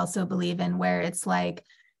that I also believe in, where it's like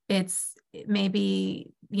it's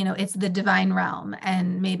maybe it's the divine realm,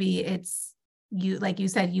 and maybe it's you, like you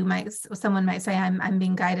said, someone might say I'm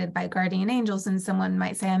being guided by guardian angels, and someone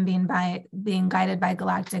might say I'm being guided by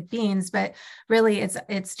galactic beings, but really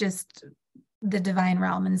it's just the divine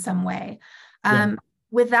realm in some way. Yeah.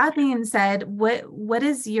 With that being said, what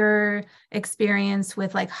is your experience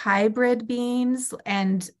with like hybrid beings?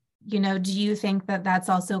 And do you think that that's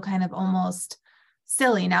also kind of almost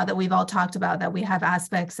silly now that we've all talked about that we have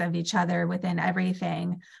aspects of each other within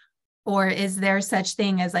everything? Or is there such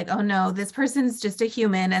thing as like, oh no, this person's just a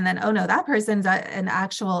human, and then, oh no, that person's an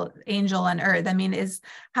actual angel on earth? I mean,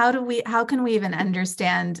 how can we even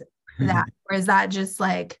understand that? Or is that just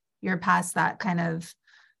like you're past that kind of,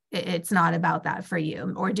 it's not about that for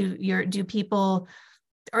you? Or do people,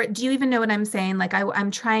 or do you even know what I'm saying? Like I'm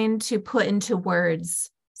trying to put into words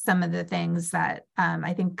some of the things that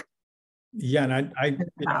I think. Yeah, and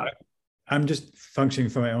I'm just functioning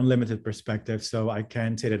from my own limited perspective, so I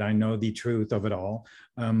can't say that I know the truth of it all.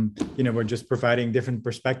 We're just providing different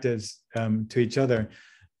perspectives to each other.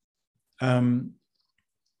 I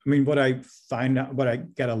mean, what I find out, what I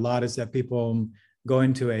get a lot is that people go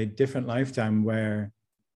into a different lifetime where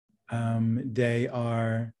they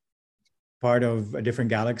are part of a different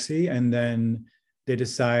galaxy, and then they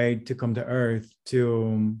decide to come to Earth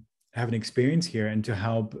to have an experience here and to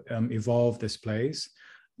help evolve this place.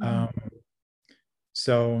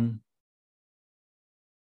 So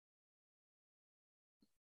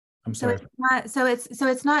I'm sorry. So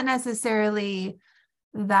it's not necessarily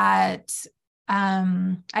that.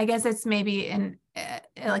 I guess it's maybe in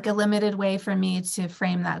like a limited way for me to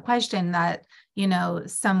frame that question, that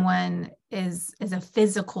someone is a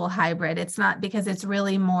physical hybrid. It's not, because it's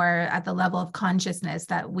really more at the level of consciousness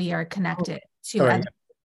that we are connected to other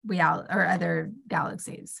reality or other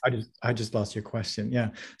galaxies. I just lost your question. Yeah.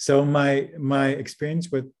 So my experience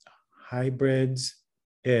with hybrids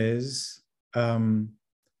is well,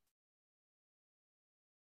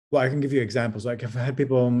 I can give you examples. Like I've had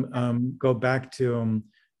people go back to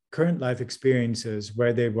current life experiences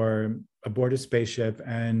where they were aboard a spaceship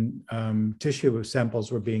and tissue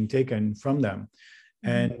samples were being taken from them.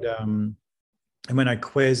 And when I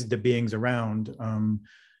quizzed the beings around,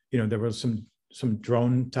 there was some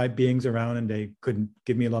drone type beings around, and they couldn't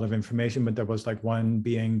give me a lot of information, but there was like one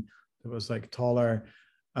being that was like taller,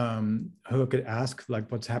 who could ask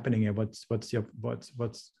like, what's happening here? What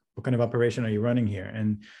kind of operation are you running here?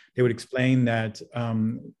 And they would explain that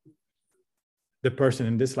the person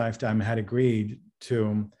in this lifetime had agreed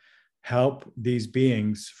to help these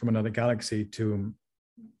beings from another galaxy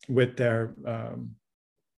with their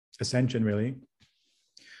ascension, really,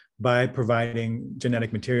 by providing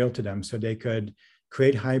genetic material to them, so they could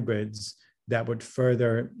create hybrids that would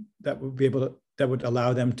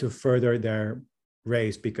allow them to further their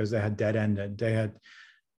race, because they had dead ended.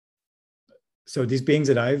 So these beings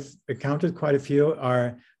that I've encountered, quite a few,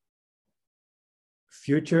 are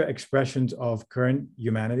future expressions of current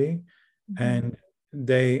humanity. Mm-hmm. And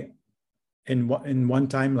they, in one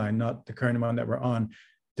timeline, not the current one that we're on,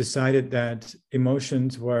 decided that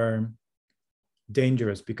emotions were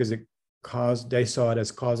dangerous because they saw it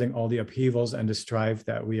as causing all the upheavals and the strife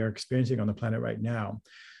that we are experiencing on the planet right now.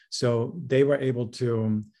 So they were able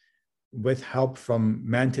to, with help from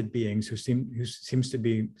mantid beings who seem to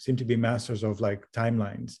be masters of like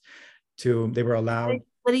timelines, they were allowed.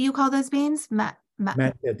 What do you call those beings?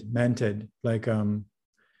 Mantid, like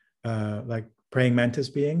praying mantis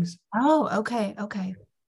beings. Oh, okay.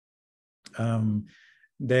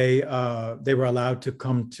 They were allowed to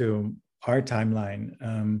come to our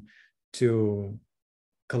timeline to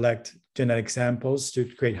collect genetic samples to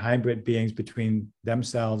create hybrid beings between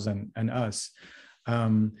themselves and us,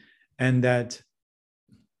 and that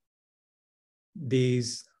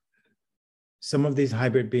some of these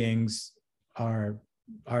hybrid beings are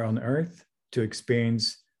on Earth to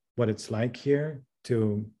experience what it's like here,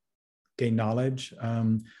 to gain knowledge,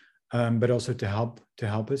 but also to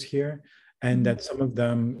help us here, and that some of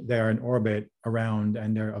them, they are in orbit around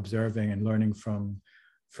and they're observing and learning from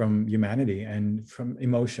humanity and from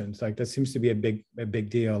emotions. Like that seems to be a big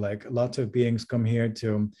deal. Like lots of beings come here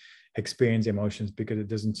to experience emotions because it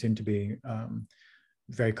doesn't seem to be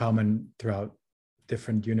very common throughout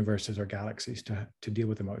different universes or galaxies to deal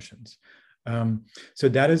with emotions. So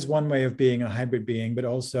that is one way of being a hybrid being, but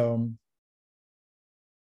also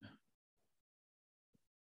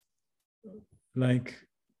like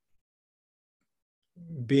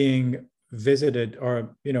being visited,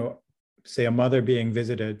 or say a mother being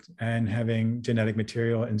visited and having genetic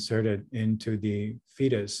material inserted into the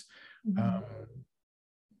fetus. Mm-hmm.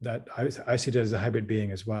 That I see it as a hybrid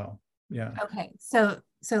being as well. Yeah. Okay. So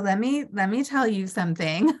let me tell you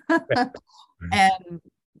something. And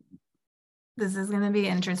this is going to be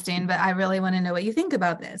interesting, but I really want to know what you think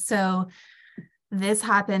about this. So this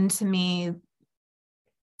happened to me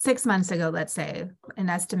 6 months ago, let's say, in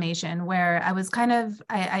estimation, where I was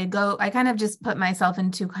I kind of just put myself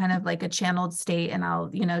into kind of like a channeled state, and I'll,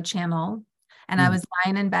 channel. And I was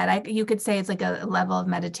lying in bed. You could say it's like a level of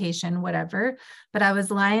meditation, whatever, but I was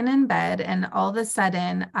lying in bed, and all of a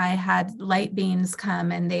sudden I had light beings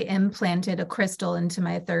come and they implanted a crystal into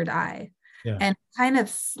my third eye. Yeah. And kind of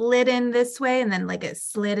slid in this way, and then like it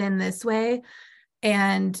slid in this way.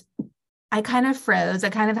 And I kind of froze. I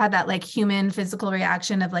kind of had that like human physical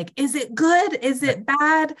reaction of like, is it good? Is it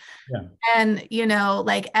bad? Yeah. And,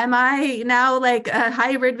 like, am I now like a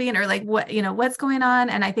hybrid being, or like what, what's going on?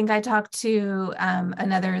 And I think I talked to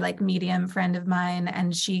another like medium friend of mine,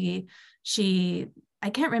 and she, I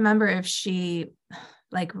can't remember if she,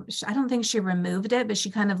 like, I don't think she removed it, but she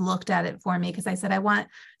kind of looked at it for me, because I said, I want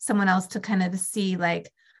someone else to kind of see, like,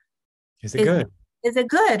 is it good? Is it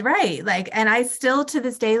good? Right. Like, and I still to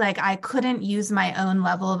this day, like, I couldn't use my own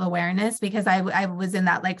level of awareness because I was in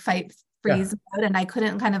that like fight freeze mode, and I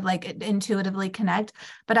couldn't kind of like intuitively connect.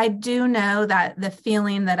 But I do know that the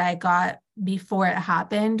feeling that I got before it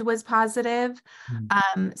happened was positive.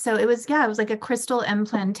 So it was like a crystal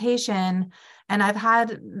implantation. And I've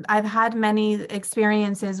had many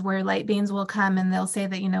experiences where light beings will come and they'll say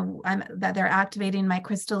that, that they're activating my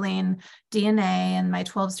crystalline DNA and my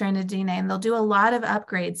 12-stranded DNA, and they'll do a lot of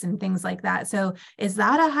upgrades and things like that. So is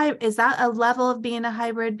that a level of being a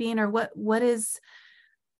hybrid being, or what is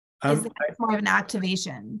that more of an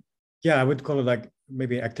activation? Yeah, I would call it like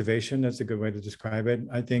maybe activation. That's a good way to describe it.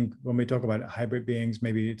 I think when we talk about hybrid beings,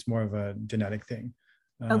 maybe it's more of a genetic thing.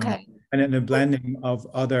 Okay. And then the blending of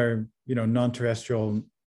other, non-terrestrial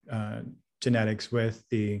genetics with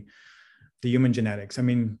the human genetics. I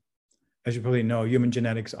mean, as you probably know, human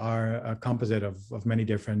genetics are a composite of many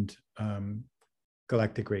different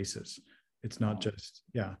galactic races. It's not just,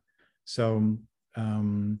 So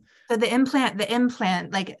the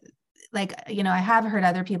implant, like, I have heard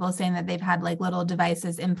other people saying that they've had like little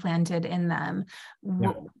devices implanted in them.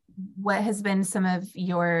 Yeah. What has been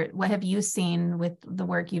what have you seen with the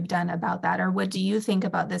work you've done about that? Or what do you think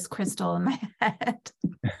about this crystal in my head?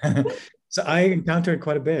 So I encountered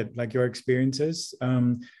quite a bit, like your experiences.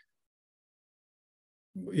 Part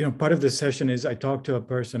of the session is I talk to a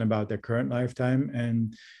person about their current lifetime,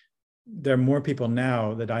 and there are more people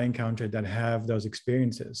now that I encountered that have those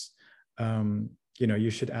experiences. you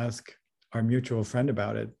should ask our mutual friend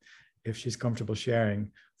about it if she's comfortable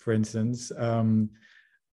sharing, for instance.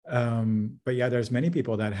 But yeah, there's many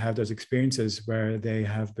people that have those experiences where they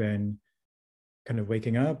have been kind of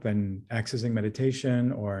waking up and accessing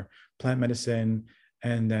meditation or plant medicine,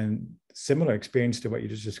 and then similar experience to what you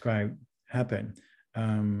just described happen.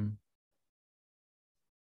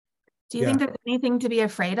 Do you think there's anything to be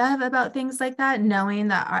afraid of about things like that, knowing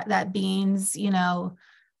that beings,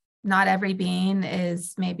 not every being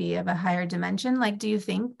is maybe of a higher dimension? Like, do you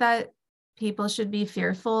think that people should be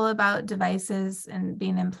fearful about devices and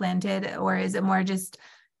being implanted, or is it more just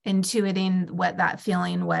intuiting what that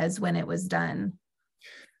feeling was when it was done?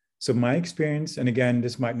 So my experience, and again,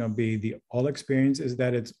 this might not be the all experience, is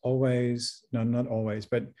that it's always, no, not always,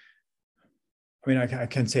 but I mean, I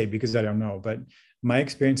can't say because I don't know, but my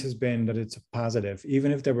experience has been that it's positive.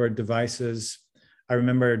 Even if there were devices, I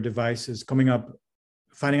remember devices coming up,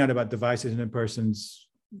 finding out about devices in a person's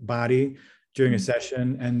body during a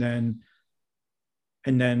session. And then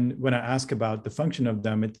when I ask about the function of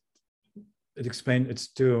them, it explained it's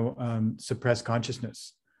to suppress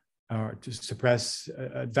consciousness or to suppress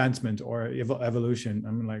advancement or evolution.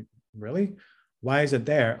 I'm like, really? Why is it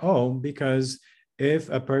there? Oh, because if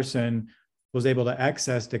a person was able to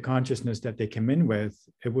access the consciousness that they came in with,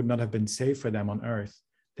 it would not have been safe for them on Earth.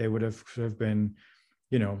 They would have sort of been,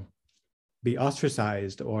 be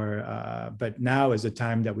ostracized, but now is the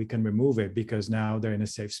time that we can remove it because now they're in a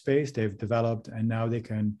safe space, they've developed, and now they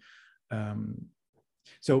can.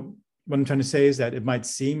 So what I'm trying to say is that it might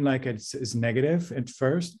seem like it's negative at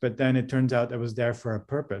first, but then it turns out it was there for a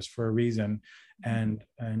purpose, for a reason. And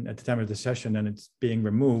at the time of the session, then it's being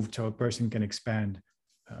removed so a person can expand.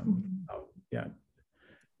 Yeah.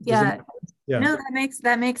 No,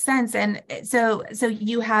 that makes sense. And so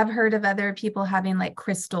you have heard of other people having like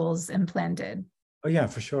crystals implanted? Oh yeah,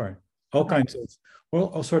 for sure. All kinds of,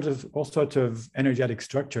 all sorts of energetic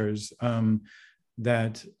structures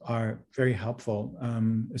that are very helpful,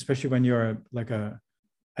 especially when you're like an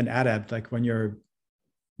adept, like when you're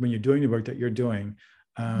doing the work that you're doing,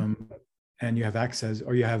 and you have access,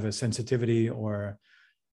 or you have a sensitivity, or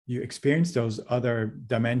you experience those other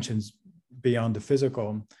dimensions beyond the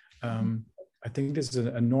physical. I think this is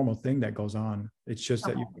a normal thing that goes on. It's just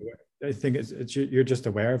that I think you're just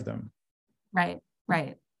aware of them. Right.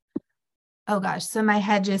 Oh gosh. So my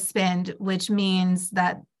head just spinned, which means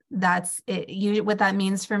that's it. What that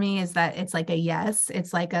means for me is that it's like a yes.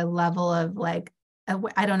 It's like a level of like,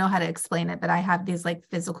 I don't know how to explain it, but I have these like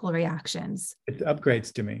physical reactions. It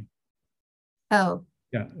upgrades to me. Oh.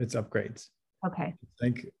 Yeah, it's upgrades. Okay.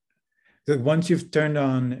 Like once you've turned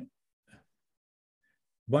on,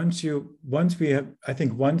 once we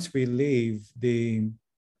leave the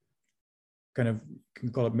kind of, you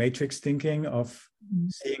can call it matrix thinking of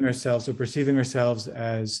seeing ourselves or perceiving ourselves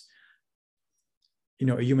as,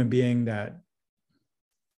 a human being that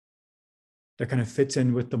kind of fits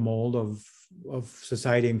in with the mold of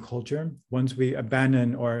society and culture. Once we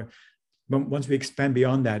abandon, or once we expand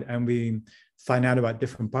beyond that and we find out about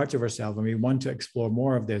different parts of ourselves, and we want to explore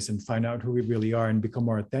more of this and find out who we really are and become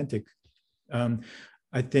more authentic,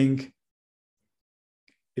 I think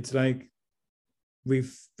it's like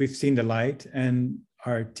we've seen the light, and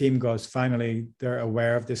our team goes, finally, they're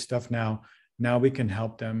aware of this stuff now. Now we can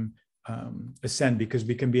help them ascend, because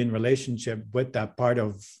we can be in relationship with that part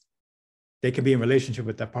of. They can be in relationship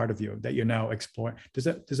with that part of you that you're now exploring. Does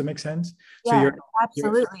that make sense? Yeah, so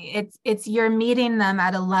absolutely. You're meeting them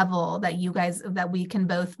at a level that we can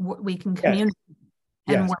communicate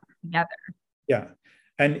and work together. Yeah,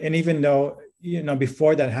 and even though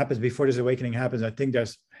before that happens, before this awakening happens, I think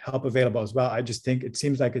there's help available as well. I just think it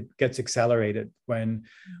seems like it gets accelerated when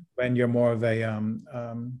you're more of a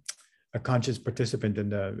conscious participant in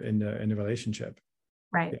the relationship.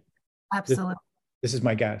 Right. Yeah. Absolutely. This is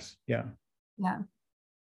my guess. Yeah. Yeah.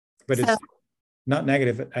 But it's not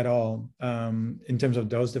negative at all in terms of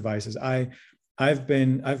those devices. I've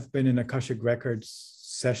been in Akashic Records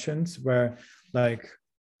sessions where like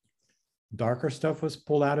darker stuff was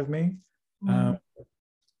pulled out of me, but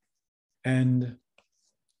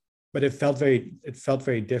it felt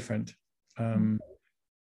very different, But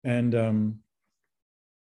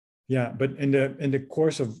in the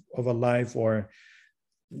course of a life, or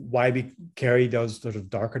why we carry those sort of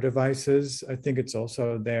darker devices, I think it's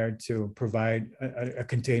also there to provide a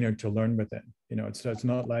container to learn within. It's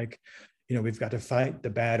not like, we've got to fight the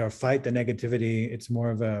bad or fight the negativity. It's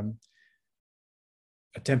more of a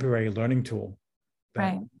temporary learning tool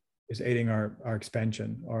that is aiding our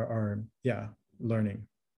expansion or learning.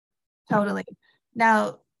 Totally.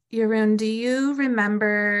 Now, Jeroen, do you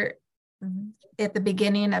remember at the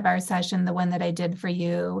beginning of our session, the one that I did for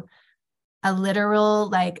you, a literal,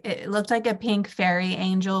 like, it looked like a pink fairy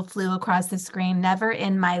angel flew across the screen. Never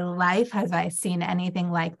in my life has I seen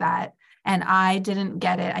anything like that. And I didn't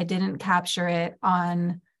get it. I didn't capture it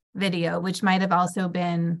on video, which might have also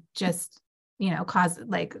been just, caused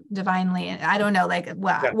like divinely. I don't know, like,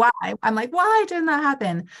 why? I'm like, why didn't that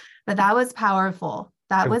happen? But that was powerful.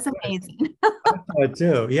 That was amazing. I saw it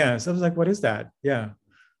too. Yeah. So I was like, what is that? Yeah.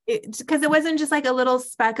 Because it wasn't just like a little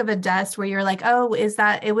speck of a dust where you're like, oh, is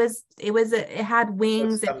that it had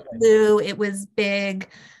wings, it flew, it was big.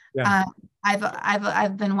 Yeah.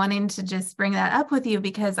 I've been wanting to just bring that up with you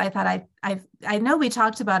because I thought I know we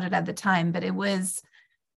talked about it at the time, but it was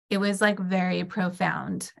like very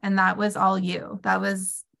profound, and that was all you. That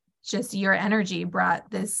was just your energy brought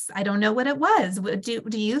this. I don't know what it was.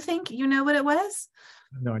 Do you think you know what it was?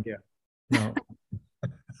 No idea. No.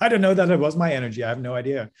 I don't know that it was my energy. I have no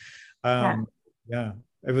idea. Yeah,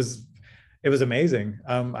 it was amazing.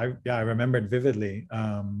 I remember it vividly.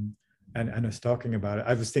 And I was talking about it.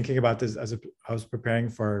 I was thinking about this as I was preparing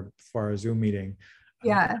for a Zoom meeting.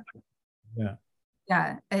 Yeah.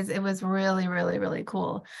 It was really, really, really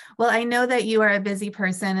cool. Well, I know that you are a busy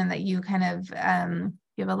person and that you kind of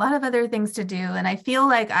you have a lot of other things to do. And I feel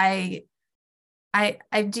like I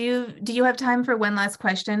do you have time for one last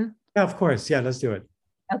question? Yeah, of course. Yeah, let's do it.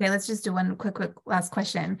 Okay, let's just do one quick last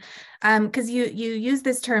question. Because you use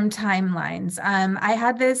this term timelines. I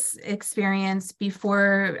had this experience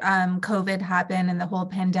before COVID happened and the whole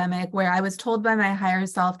pandemic, where I was told by my higher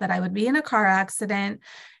self that I would be in a car accident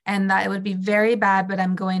and that it would be very bad, but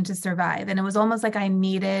I'm going to survive. And it was almost like I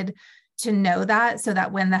needed to know that, so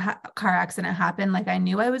that when the car accident happened, like I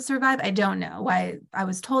knew I would survive. I don't know why I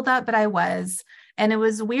was told that, but I was. And it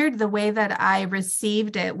was weird. The way that I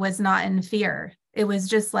received it was not in fear. It was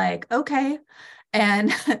just like, okay,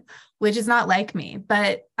 and which is not like me.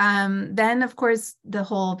 But then, of course, the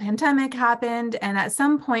whole pandemic happened. And at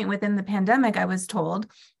some point within the pandemic, I was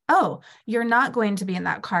told, oh, you're not going to be in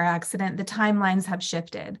that car accident. The timelines have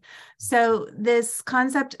shifted. So this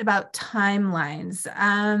concept about timelines,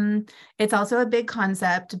 it's also a big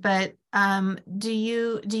concept, but do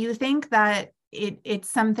you think that it's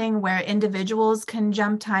something where individuals can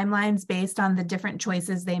jump timelines based on the different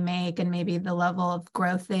choices they make and maybe the level of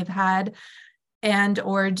growth they've had? And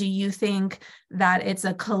or do you think that it's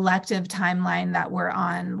a collective timeline that we're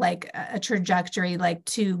on, like a trajectory, like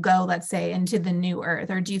to go, let's say, into the new earth?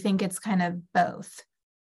 Or do you think it's kind of both?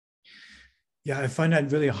 Yeah, I find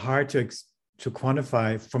that really hard to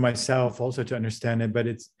quantify for myself, also to understand it, but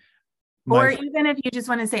it's or even if you just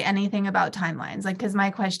want to say anything about timelines, like, because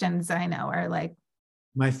my questions I know are like,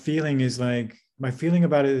 my feeling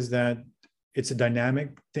about it is that it's a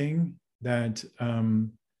dynamic thing that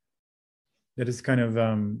that is kind of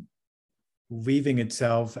weaving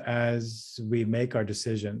itself as we make our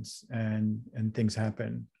decisions and things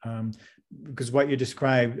happen. Because what you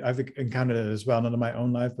described, I've encountered it as well, not in my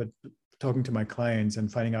own life, but talking to my clients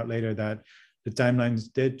and finding out later that the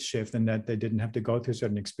timelines did shift and that they didn't have to go through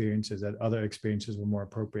certain experiences, that other experiences were more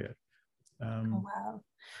appropriate. Oh, wow.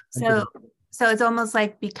 So it's almost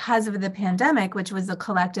like because of the pandemic, which was a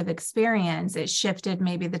collective experience, it shifted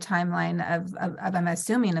maybe the timeline of I'm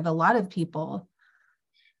assuming, of a lot of people.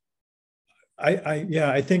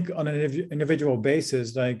 I think on an individual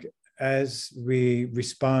basis, like as we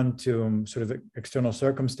respond to sort of external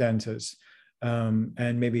circumstances,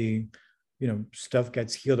 and maybe stuff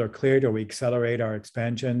gets healed or cleared, or we accelerate our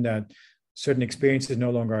expansion, that certain experiences no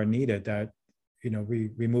longer are needed, that we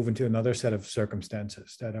move into another set of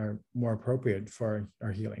circumstances that are more appropriate for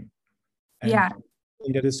our healing. And yeah, I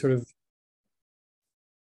think that is sort of,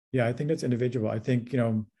 I think that's individual. I think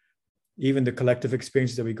even the collective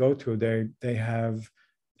experiences that we go through, they have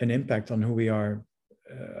an impact on who we are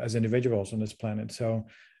as individuals on this planet. So,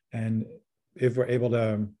 and if we're able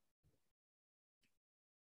to,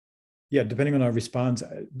 depending on our response,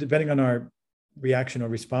 depending on our reaction or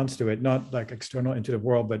response to it, not like external into the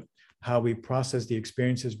world, but how we process the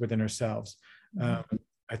experiences within ourselves.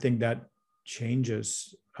 I think that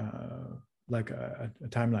changes like a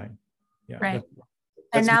timeline. Yeah. Right.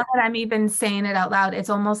 And now that I'm even saying it out loud, it's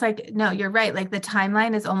almost like, no, you're right. Like the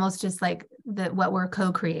timeline is almost just like what we're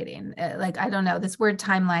co-creating. Like, I don't know, this word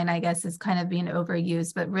timeline, I guess, is kind of being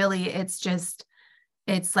overused, but really it's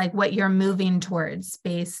like what you're moving towards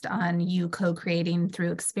based on you co-creating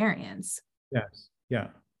through experience. Yes. Yeah.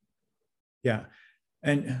 Yeah.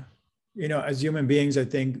 And, as human beings, I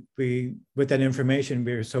think with that information,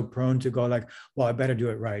 we're so prone to go like, well, I better do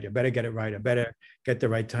it right. I better get it right. I better get the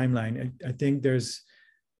right timeline. I think there's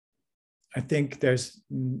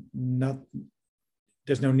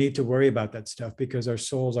there's no need to worry about that stuff, because our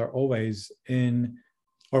souls are always in,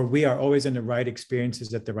 or we are always in the right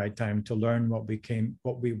experiences at the right time to learn what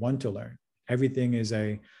we want to learn. Everything is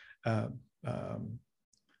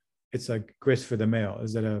it's like grist for the mill.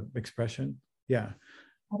 Is that an expression? Yeah.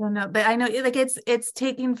 I don't know, but I know like it's like,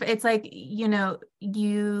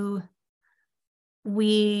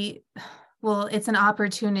 it's an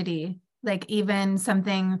opportunity. Like even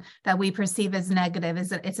something that we perceive as negative is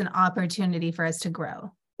that it's an opportunity for us to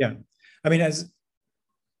grow. Yeah. I mean, as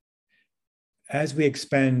we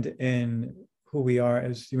expand in who we are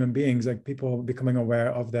as human beings, like people becoming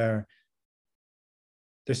aware of there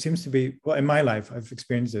seems to be, well, in my life, I've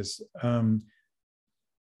experienced this.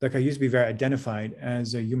 Like I used to be very identified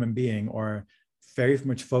as a human being, or very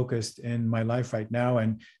much focused in my life right now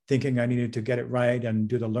and thinking I needed to get it right and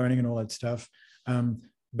do the learning and all that stuff.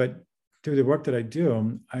 But through the work that I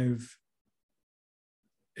do,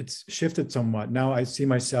 it's shifted somewhat. Now I see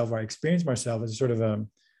myself, or I experience myself as sort of a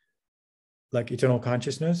like eternal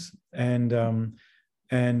consciousness. And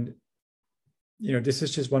this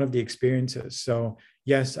is just one of the experiences. So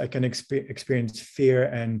yes, I can experience fear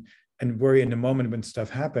and worry in the moment when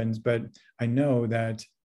stuff happens, but I know that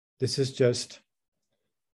this is just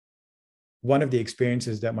one of the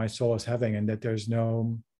experiences that my soul is having, and that there's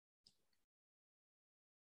no,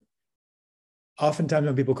 oftentimes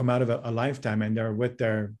when people come out of a lifetime and they're with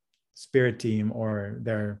their spirit team or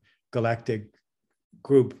their galactic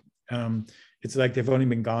group, it's like they've only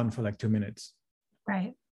been gone for like 2 minutes.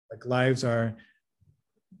 Right. Like lives are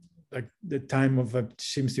like the time of it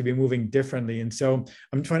seems to be moving differently. And so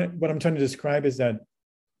what I'm trying to describe is that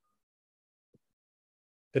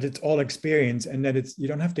it's all experience, and that you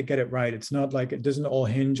don't have to get it right. It's not like, it doesn't all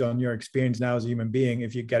hinge on your experience now as a human being,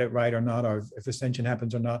 if you get it right or not, or if ascension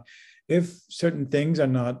happens or not. If certain things are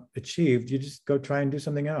not achieved, you just go try and do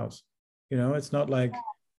something else. It's not like,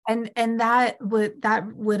 and that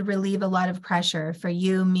would relieve a lot of pressure for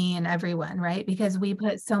you, me, and everyone, right? Because we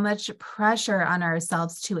put so much pressure on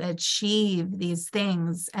ourselves to achieve these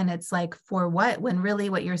things, and it's like, for what? When really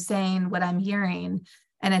what you're saying, what I'm hearing,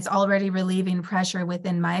 and it's already relieving pressure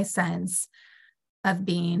within my sense of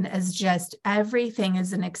being, is just everything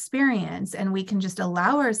is an experience, and we can just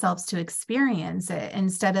allow ourselves to experience it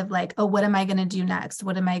instead of like, oh, what am I going to do next?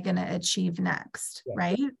 What am I going to achieve next? Yeah.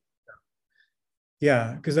 Right?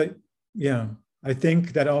 Yeah, because I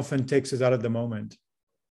think that often takes us out of the moment.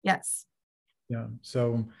 Yes. Yeah.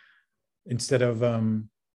 So instead of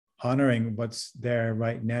honoring what's there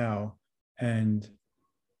right now, and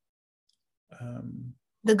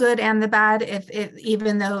the good and the bad, if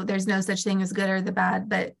even though there's no such thing as good or the bad,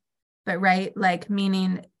 but right, like,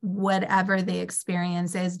 meaning whatever the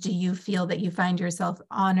experience is, do you feel that you find yourself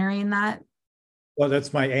honoring that? Well,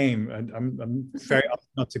 that's my aim. I'm very often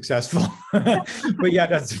not successful, but yeah,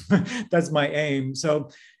 that's my aim.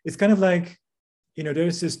 So it's kind of like,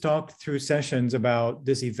 there's this talk through sessions about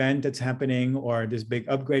this event that's happening, or this big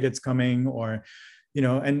upgrade that's coming, or,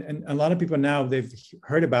 and a lot of people now, they've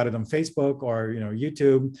heard about it on Facebook or,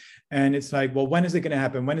 YouTube. And it's like, well, when is it going to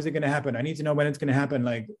happen? When is it going to happen? I need to know when it's going to happen.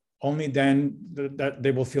 Like, only then that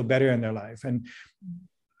they will feel better in their life. And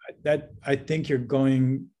that, I think you're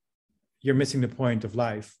missing the point of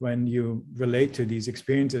life when you relate to these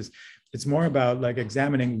experiences. It's more about like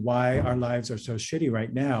examining why our lives are so shitty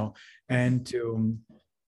right now, and to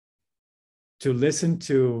listen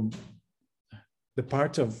to the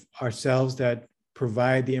parts of ourselves that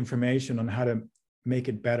provide the information on how to make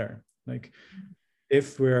it better. Like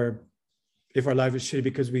if our life is shitty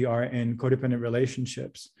because we are in codependent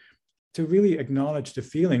relationships, to really acknowledge the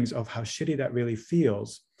feelings of how shitty that really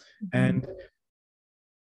feels. Mm-hmm.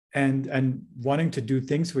 And wanting to do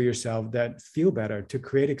things for yourself that feel better, to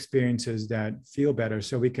create experiences that feel better,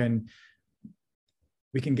 so we can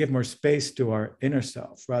give more space to our inner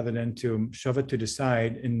self, rather than to shove it to the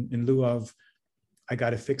side in lieu of, I got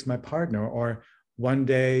to fix my partner, or one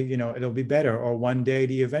day, it'll be better, or one day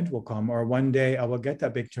the event will come, or one day I will get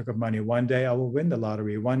that big chunk of money, one day I will win the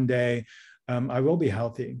lottery, one day I will be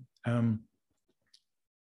healthy. I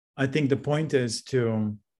think the point is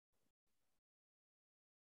to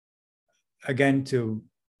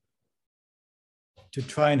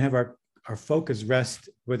try and have our focus rest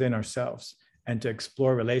within ourselves, and to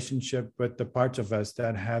explore relationship with the parts of us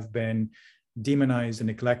that have been demonized and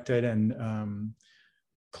neglected and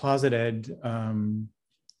closeted,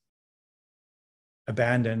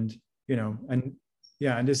 abandoned,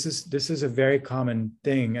 and this is a very common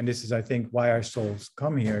thing. And this is, I think, why our souls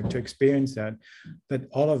come here, to experience that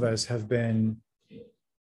all of us have been,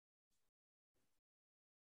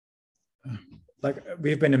 like,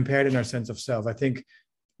 we've been impaired in our sense of self. I think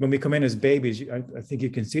when we come in as babies, I think you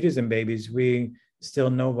can see this in babies, we still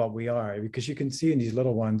know what we are, because you can see in these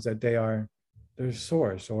little ones that they're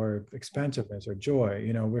source or expansiveness or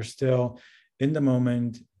joy. We're still in the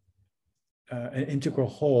moment, an integral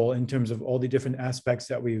whole in terms of all the different aspects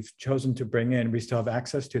that we've chosen to bring in. We still have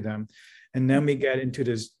access to them. And then we get into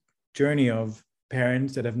this journey of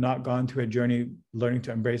parents that have not gone through a journey learning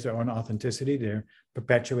to embrace their own authenticity. They're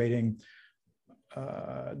perpetuating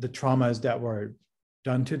the traumas that were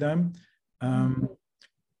done to them. And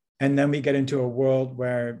then we get into a world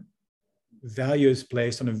where value is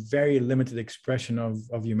placed on a very limited expression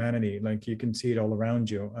of humanity. Like you can see it all around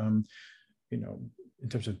you, in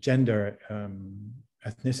terms of gender,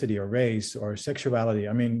 ethnicity or race or sexuality.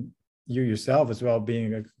 I mean, you yourself as well,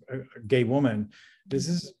 being a gay woman,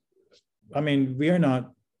 we are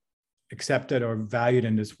not accepted or valued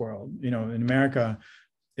in this world. In America,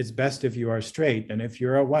 it's best if you are straight, and if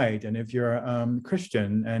you're a white, and if you're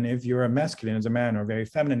Christian, and if you're a masculine as a man or very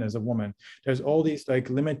feminine as a woman. There's all these like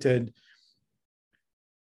limited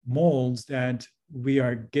molds that we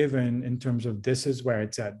are given in terms of this is where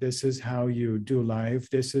it's at. This is how you do life.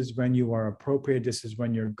 This is when you are appropriate. This is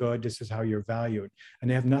when you're good. This is how you're valued. And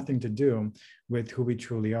they have nothing to do with who we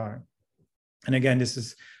truly are. And again, this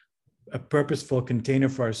is a purposeful container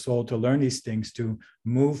for our soul to learn these things, to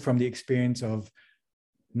move from the experience of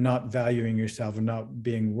not valuing yourself and not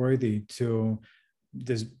being worthy to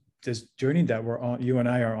this journey that we're on, you and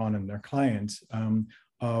I are on, and our clients,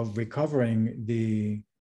 of recovering the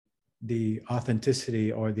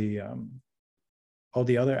authenticity or the all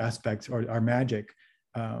the other aspects or our magic,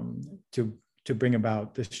 to bring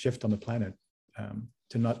about this shift on the planet,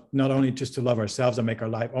 to not only just to love ourselves and make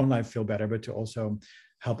our own life feel better, but to also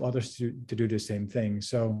help others to do the same thing.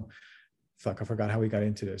 So I forgot how we got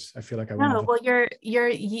into this. I feel like you're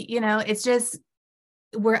it's just,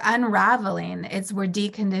 we're unraveling. We're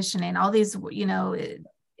deconditioning all these,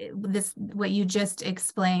 this, what you just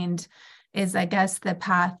explained is, I guess, the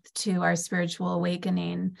path to our spiritual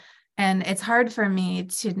awakening. And it's hard for me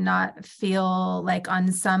to not feel like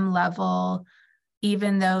on some level,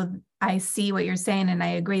 even though I see what you're saying and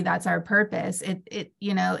I agree that's our purpose,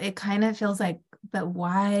 it kind of feels like, but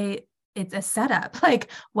why? It's a setup.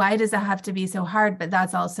 Like, why does it have to be so hard? But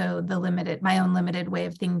that's also my own limited way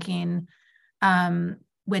of thinking,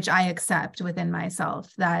 which I accept within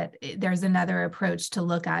myself, that there's another approach to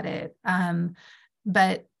look at it.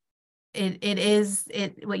 But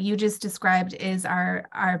what you just described is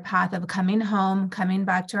our path of coming home, coming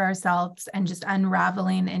back to ourselves, and just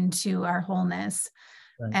unraveling into our wholeness.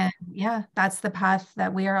 Right. And yeah, that's the path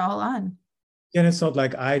that we are all on. And it's not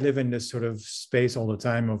like I live in this sort of space all the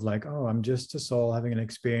time of like, oh, I'm just a soul having an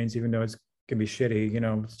experience, even though it can be shitty.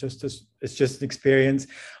 It's just an experience.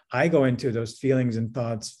 I go into those feelings and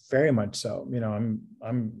thoughts very much so.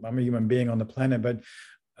 I'm a human being on the planet, but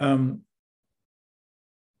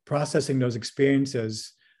processing those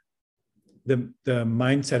experiences, the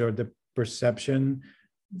mindset or the perception,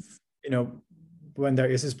 when there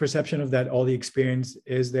is this perception of that, all the experience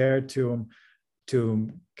is there to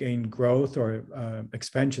gain growth or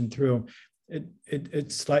expansion through it,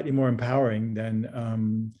 it's slightly more empowering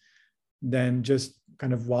than just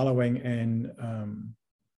kind of wallowing in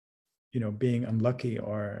being unlucky,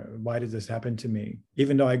 or why did this happen to me,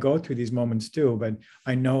 even though I go through these moments too, but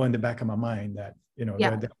I know in the back of my mind that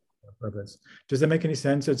they're there for a purpose. Does that make any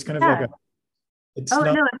sense? It's kind of like no,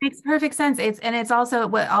 it makes perfect sense. It's also,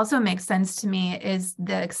 what also makes sense to me is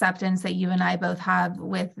the acceptance that you and I both have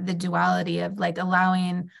with the duality of like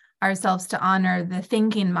allowing ourselves to honor the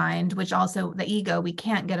thinking mind, which also the ego, we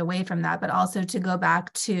can't get away from that, but also to go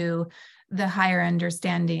back to the higher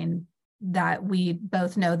understanding that we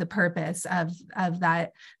both know the purpose of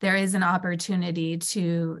that. There is an opportunity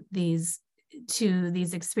to these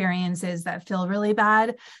experiences that feel really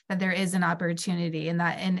bad, that there is an opportunity, and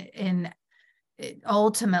that in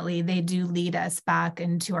ultimately they do lead us back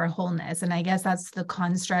into our wholeness. And I guess that's the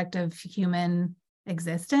construct of human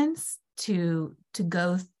existence, to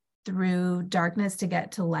go through darkness to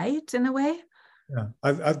get to light in a way. Yeah,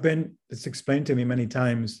 it's explained to me many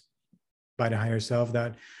times by the higher self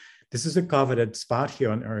that this is a coveted spot here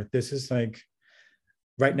on earth. This is like,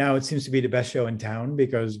 right now it seems to be the best show in town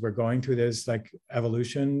because we're going through this like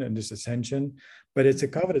evolution and this ascension, but it's a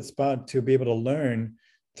coveted spot to be able to learn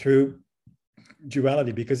through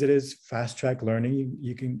duality, because it is fast track learning.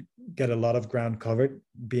 You can get a lot of ground covered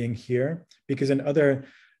being here, because in other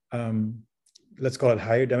let's call it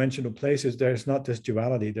higher dimensional places, there's not this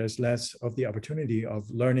duality. There's less of the opportunity of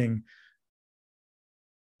learning,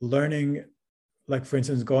 like for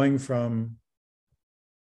instance, going from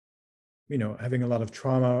having a lot of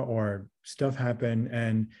trauma or stuff happen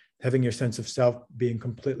and having your sense of self being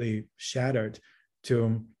completely shattered,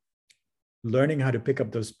 to learning how to pick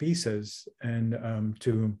up those pieces and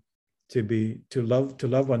to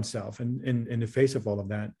love oneself, and in the face of all of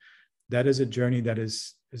that, that is a journey that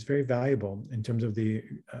is very valuable in terms of the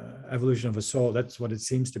evolution of a soul. That's what it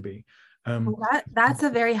seems to be. That's a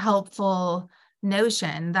very helpful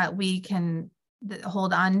notion that we can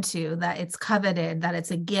hold on to, that it's coveted, that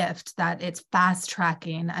it's a gift, that it's fast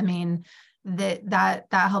tracking. I mean, that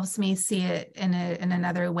helps me see it in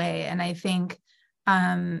another way. And I think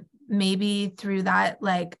maybe through that,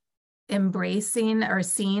 like embracing or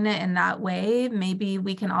seeing it in that way, maybe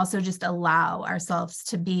we can also just allow ourselves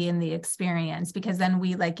to be in the experience, because then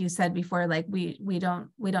we, like you said before, like we don't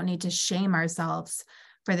need to shame ourselves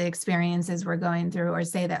for the experiences we're going through, or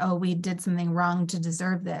say that, oh, we did something wrong to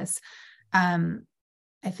deserve this.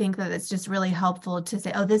 I think that it's just really helpful to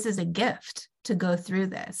say, oh, this is a gift to go through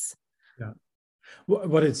this. Yeah.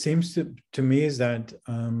 What it seems to me is that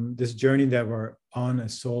this journey that we're on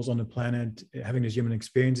as souls on the planet, having this human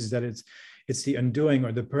experience, is that it's the undoing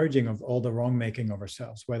or the purging of all the wrong making of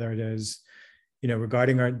ourselves, whether it is,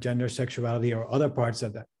 regarding our gender, sexuality, or other parts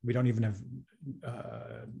of that we don't even have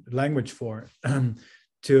language for.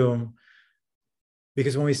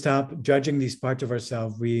 Because when we stop judging these parts of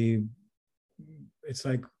ourselves, it's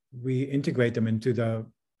like we integrate them into the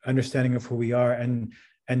understanding of who we are, and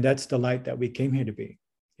that's the light that we came here to be.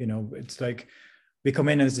 It's like we come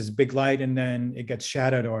in as this big light, and then it gets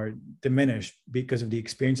shattered or diminished because of the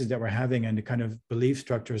experiences that we're having and the kind of belief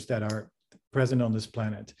structures that are present on this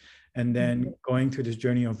planet. And then going through this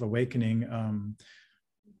journey of awakening,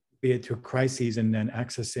 be it through crises and then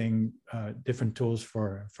accessing different tools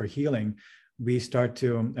for healing, we start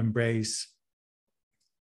to embrace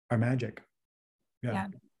our magic. Yeah.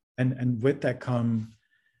 And with that come,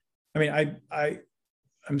 I mean,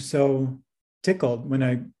 I'm so tickled when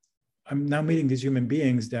I'm now meeting these human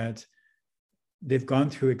beings that they've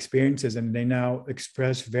gone through experiences and they now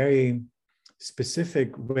express very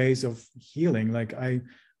specific ways of healing. Like I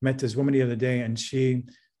met this woman the other day, and she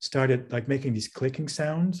started like making these clicking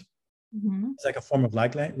sounds. Mm-hmm. It's like a form of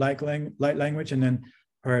light language. And then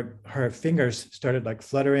her fingers started like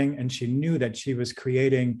fluttering, and she knew that she was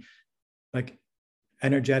creating like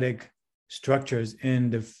energetic structures in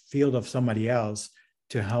the field of somebody else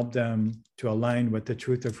to help them to align with the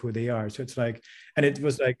truth of who they are. So it's like, and it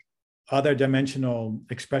was like other dimensional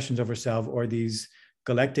expressions of herself, or these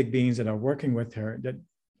galactic beings that are working with her that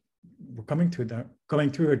were coming through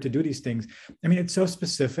her to do these things. I mean, it's so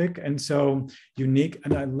specific and so unique,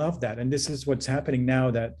 and I love that. And this is what's happening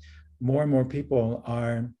now, that more and more people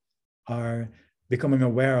are becoming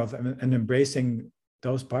aware of and embracing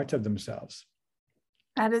those parts of themselves.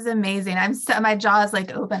 That is amazing. My jaw is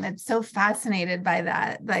like open. I'm so fascinated by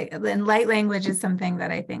that. Like, and light language is something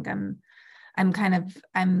that I think I'm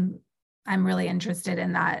really interested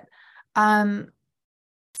in that.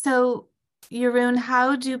 So Jeroen,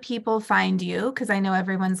 how do people find you? Because I know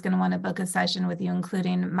everyone's going to want to book a session with you,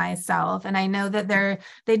 including myself. And I know that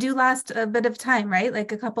they do last a bit of time, right?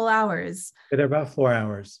 Like a couple hours. They're about 4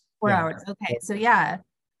 hours. 4 hours. Okay. So yeah.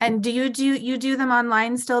 And do you do them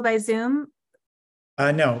online still by Zoom?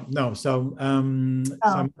 No. So I'm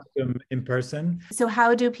in person. So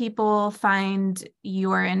how do people find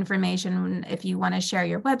your information if you want to share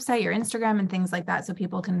your website, your Instagram, and things like that, so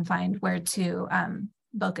people can find where to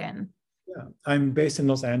book in? Yeah, I'm based in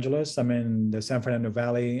Los Angeles. I'm in the San Fernando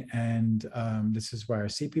Valley, and this is where I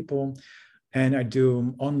see people. And I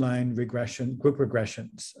do online group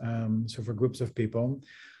regressions, so for groups of people.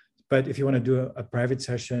 But if you want to do a private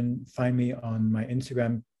session, find me on my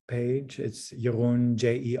Instagram page. It's Jeroen,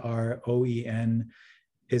 Jeroen,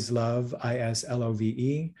 Islove,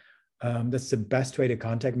 Islove. That's the best way to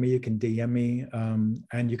contact me. You can DM me,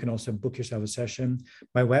 and you can also book yourself a session.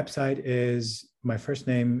 My website is my first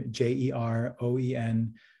name,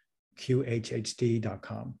 Jeroen,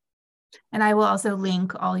 QHHT.com. And I will also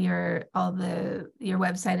link all your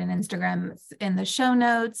website and Instagram in the show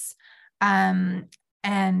notes.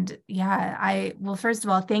 And yeah, first of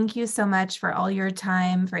all, thank you so much for all your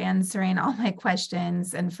time, for answering all my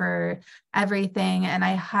questions, and for everything. And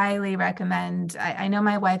I highly recommend, I know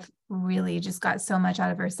my wife really just got so much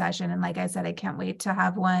out of her session. And like I said, I can't wait to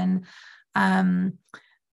have one. I'm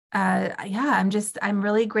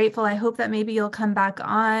really grateful. I hope that maybe you'll come back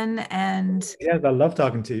on. And yes, I love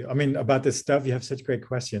talking to you. I mean, about this stuff, you have such great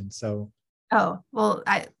questions. So oh, well,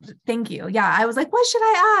 thank you. Yeah. I was like, what should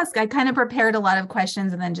I ask? I kind of prepared a lot of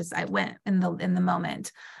questions, and then I went in the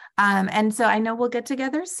moment. And so I know we'll get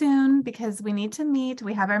together soon because we need to meet.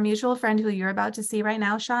 We have our mutual friend who you're about to see right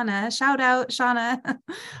now, Shauna. Shout out, Shauna.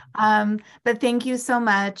 But thank you so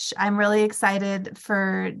much. I'm really excited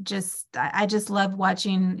for I just love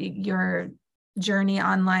watching your journey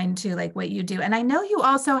online too, like what you do. And I know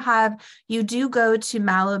you do go to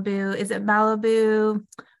Malibu. Is it Malibu?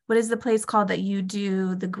 What is the place called that you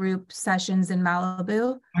do the group sessions in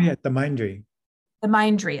Malibu? Oh yeah, the Mindry. The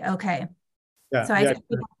Mindry. Okay. Yeah, So I think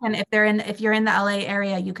people can, if you're in the LA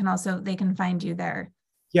area, they can find you there.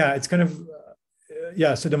 Yeah, it's kind of,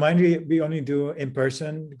 so the Mindry, we only do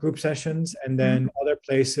in-person group sessions, and then other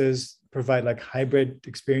places provide like hybrid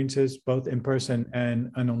experiences, both in person and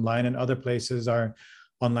online, and other places are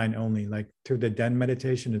online only, like through the Den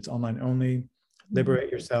meditation, it's online only,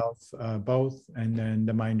 Liberate Yourself, both, and then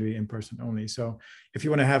the Mindry in person only. So if you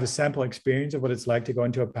want to have a sample experience of what it's like to go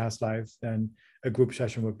into a past life, then a group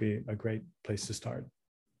session would be a great place to start.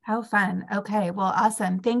 How fun. Okay, well,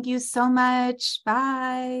 awesome. Thank you so much.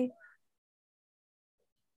 Bye.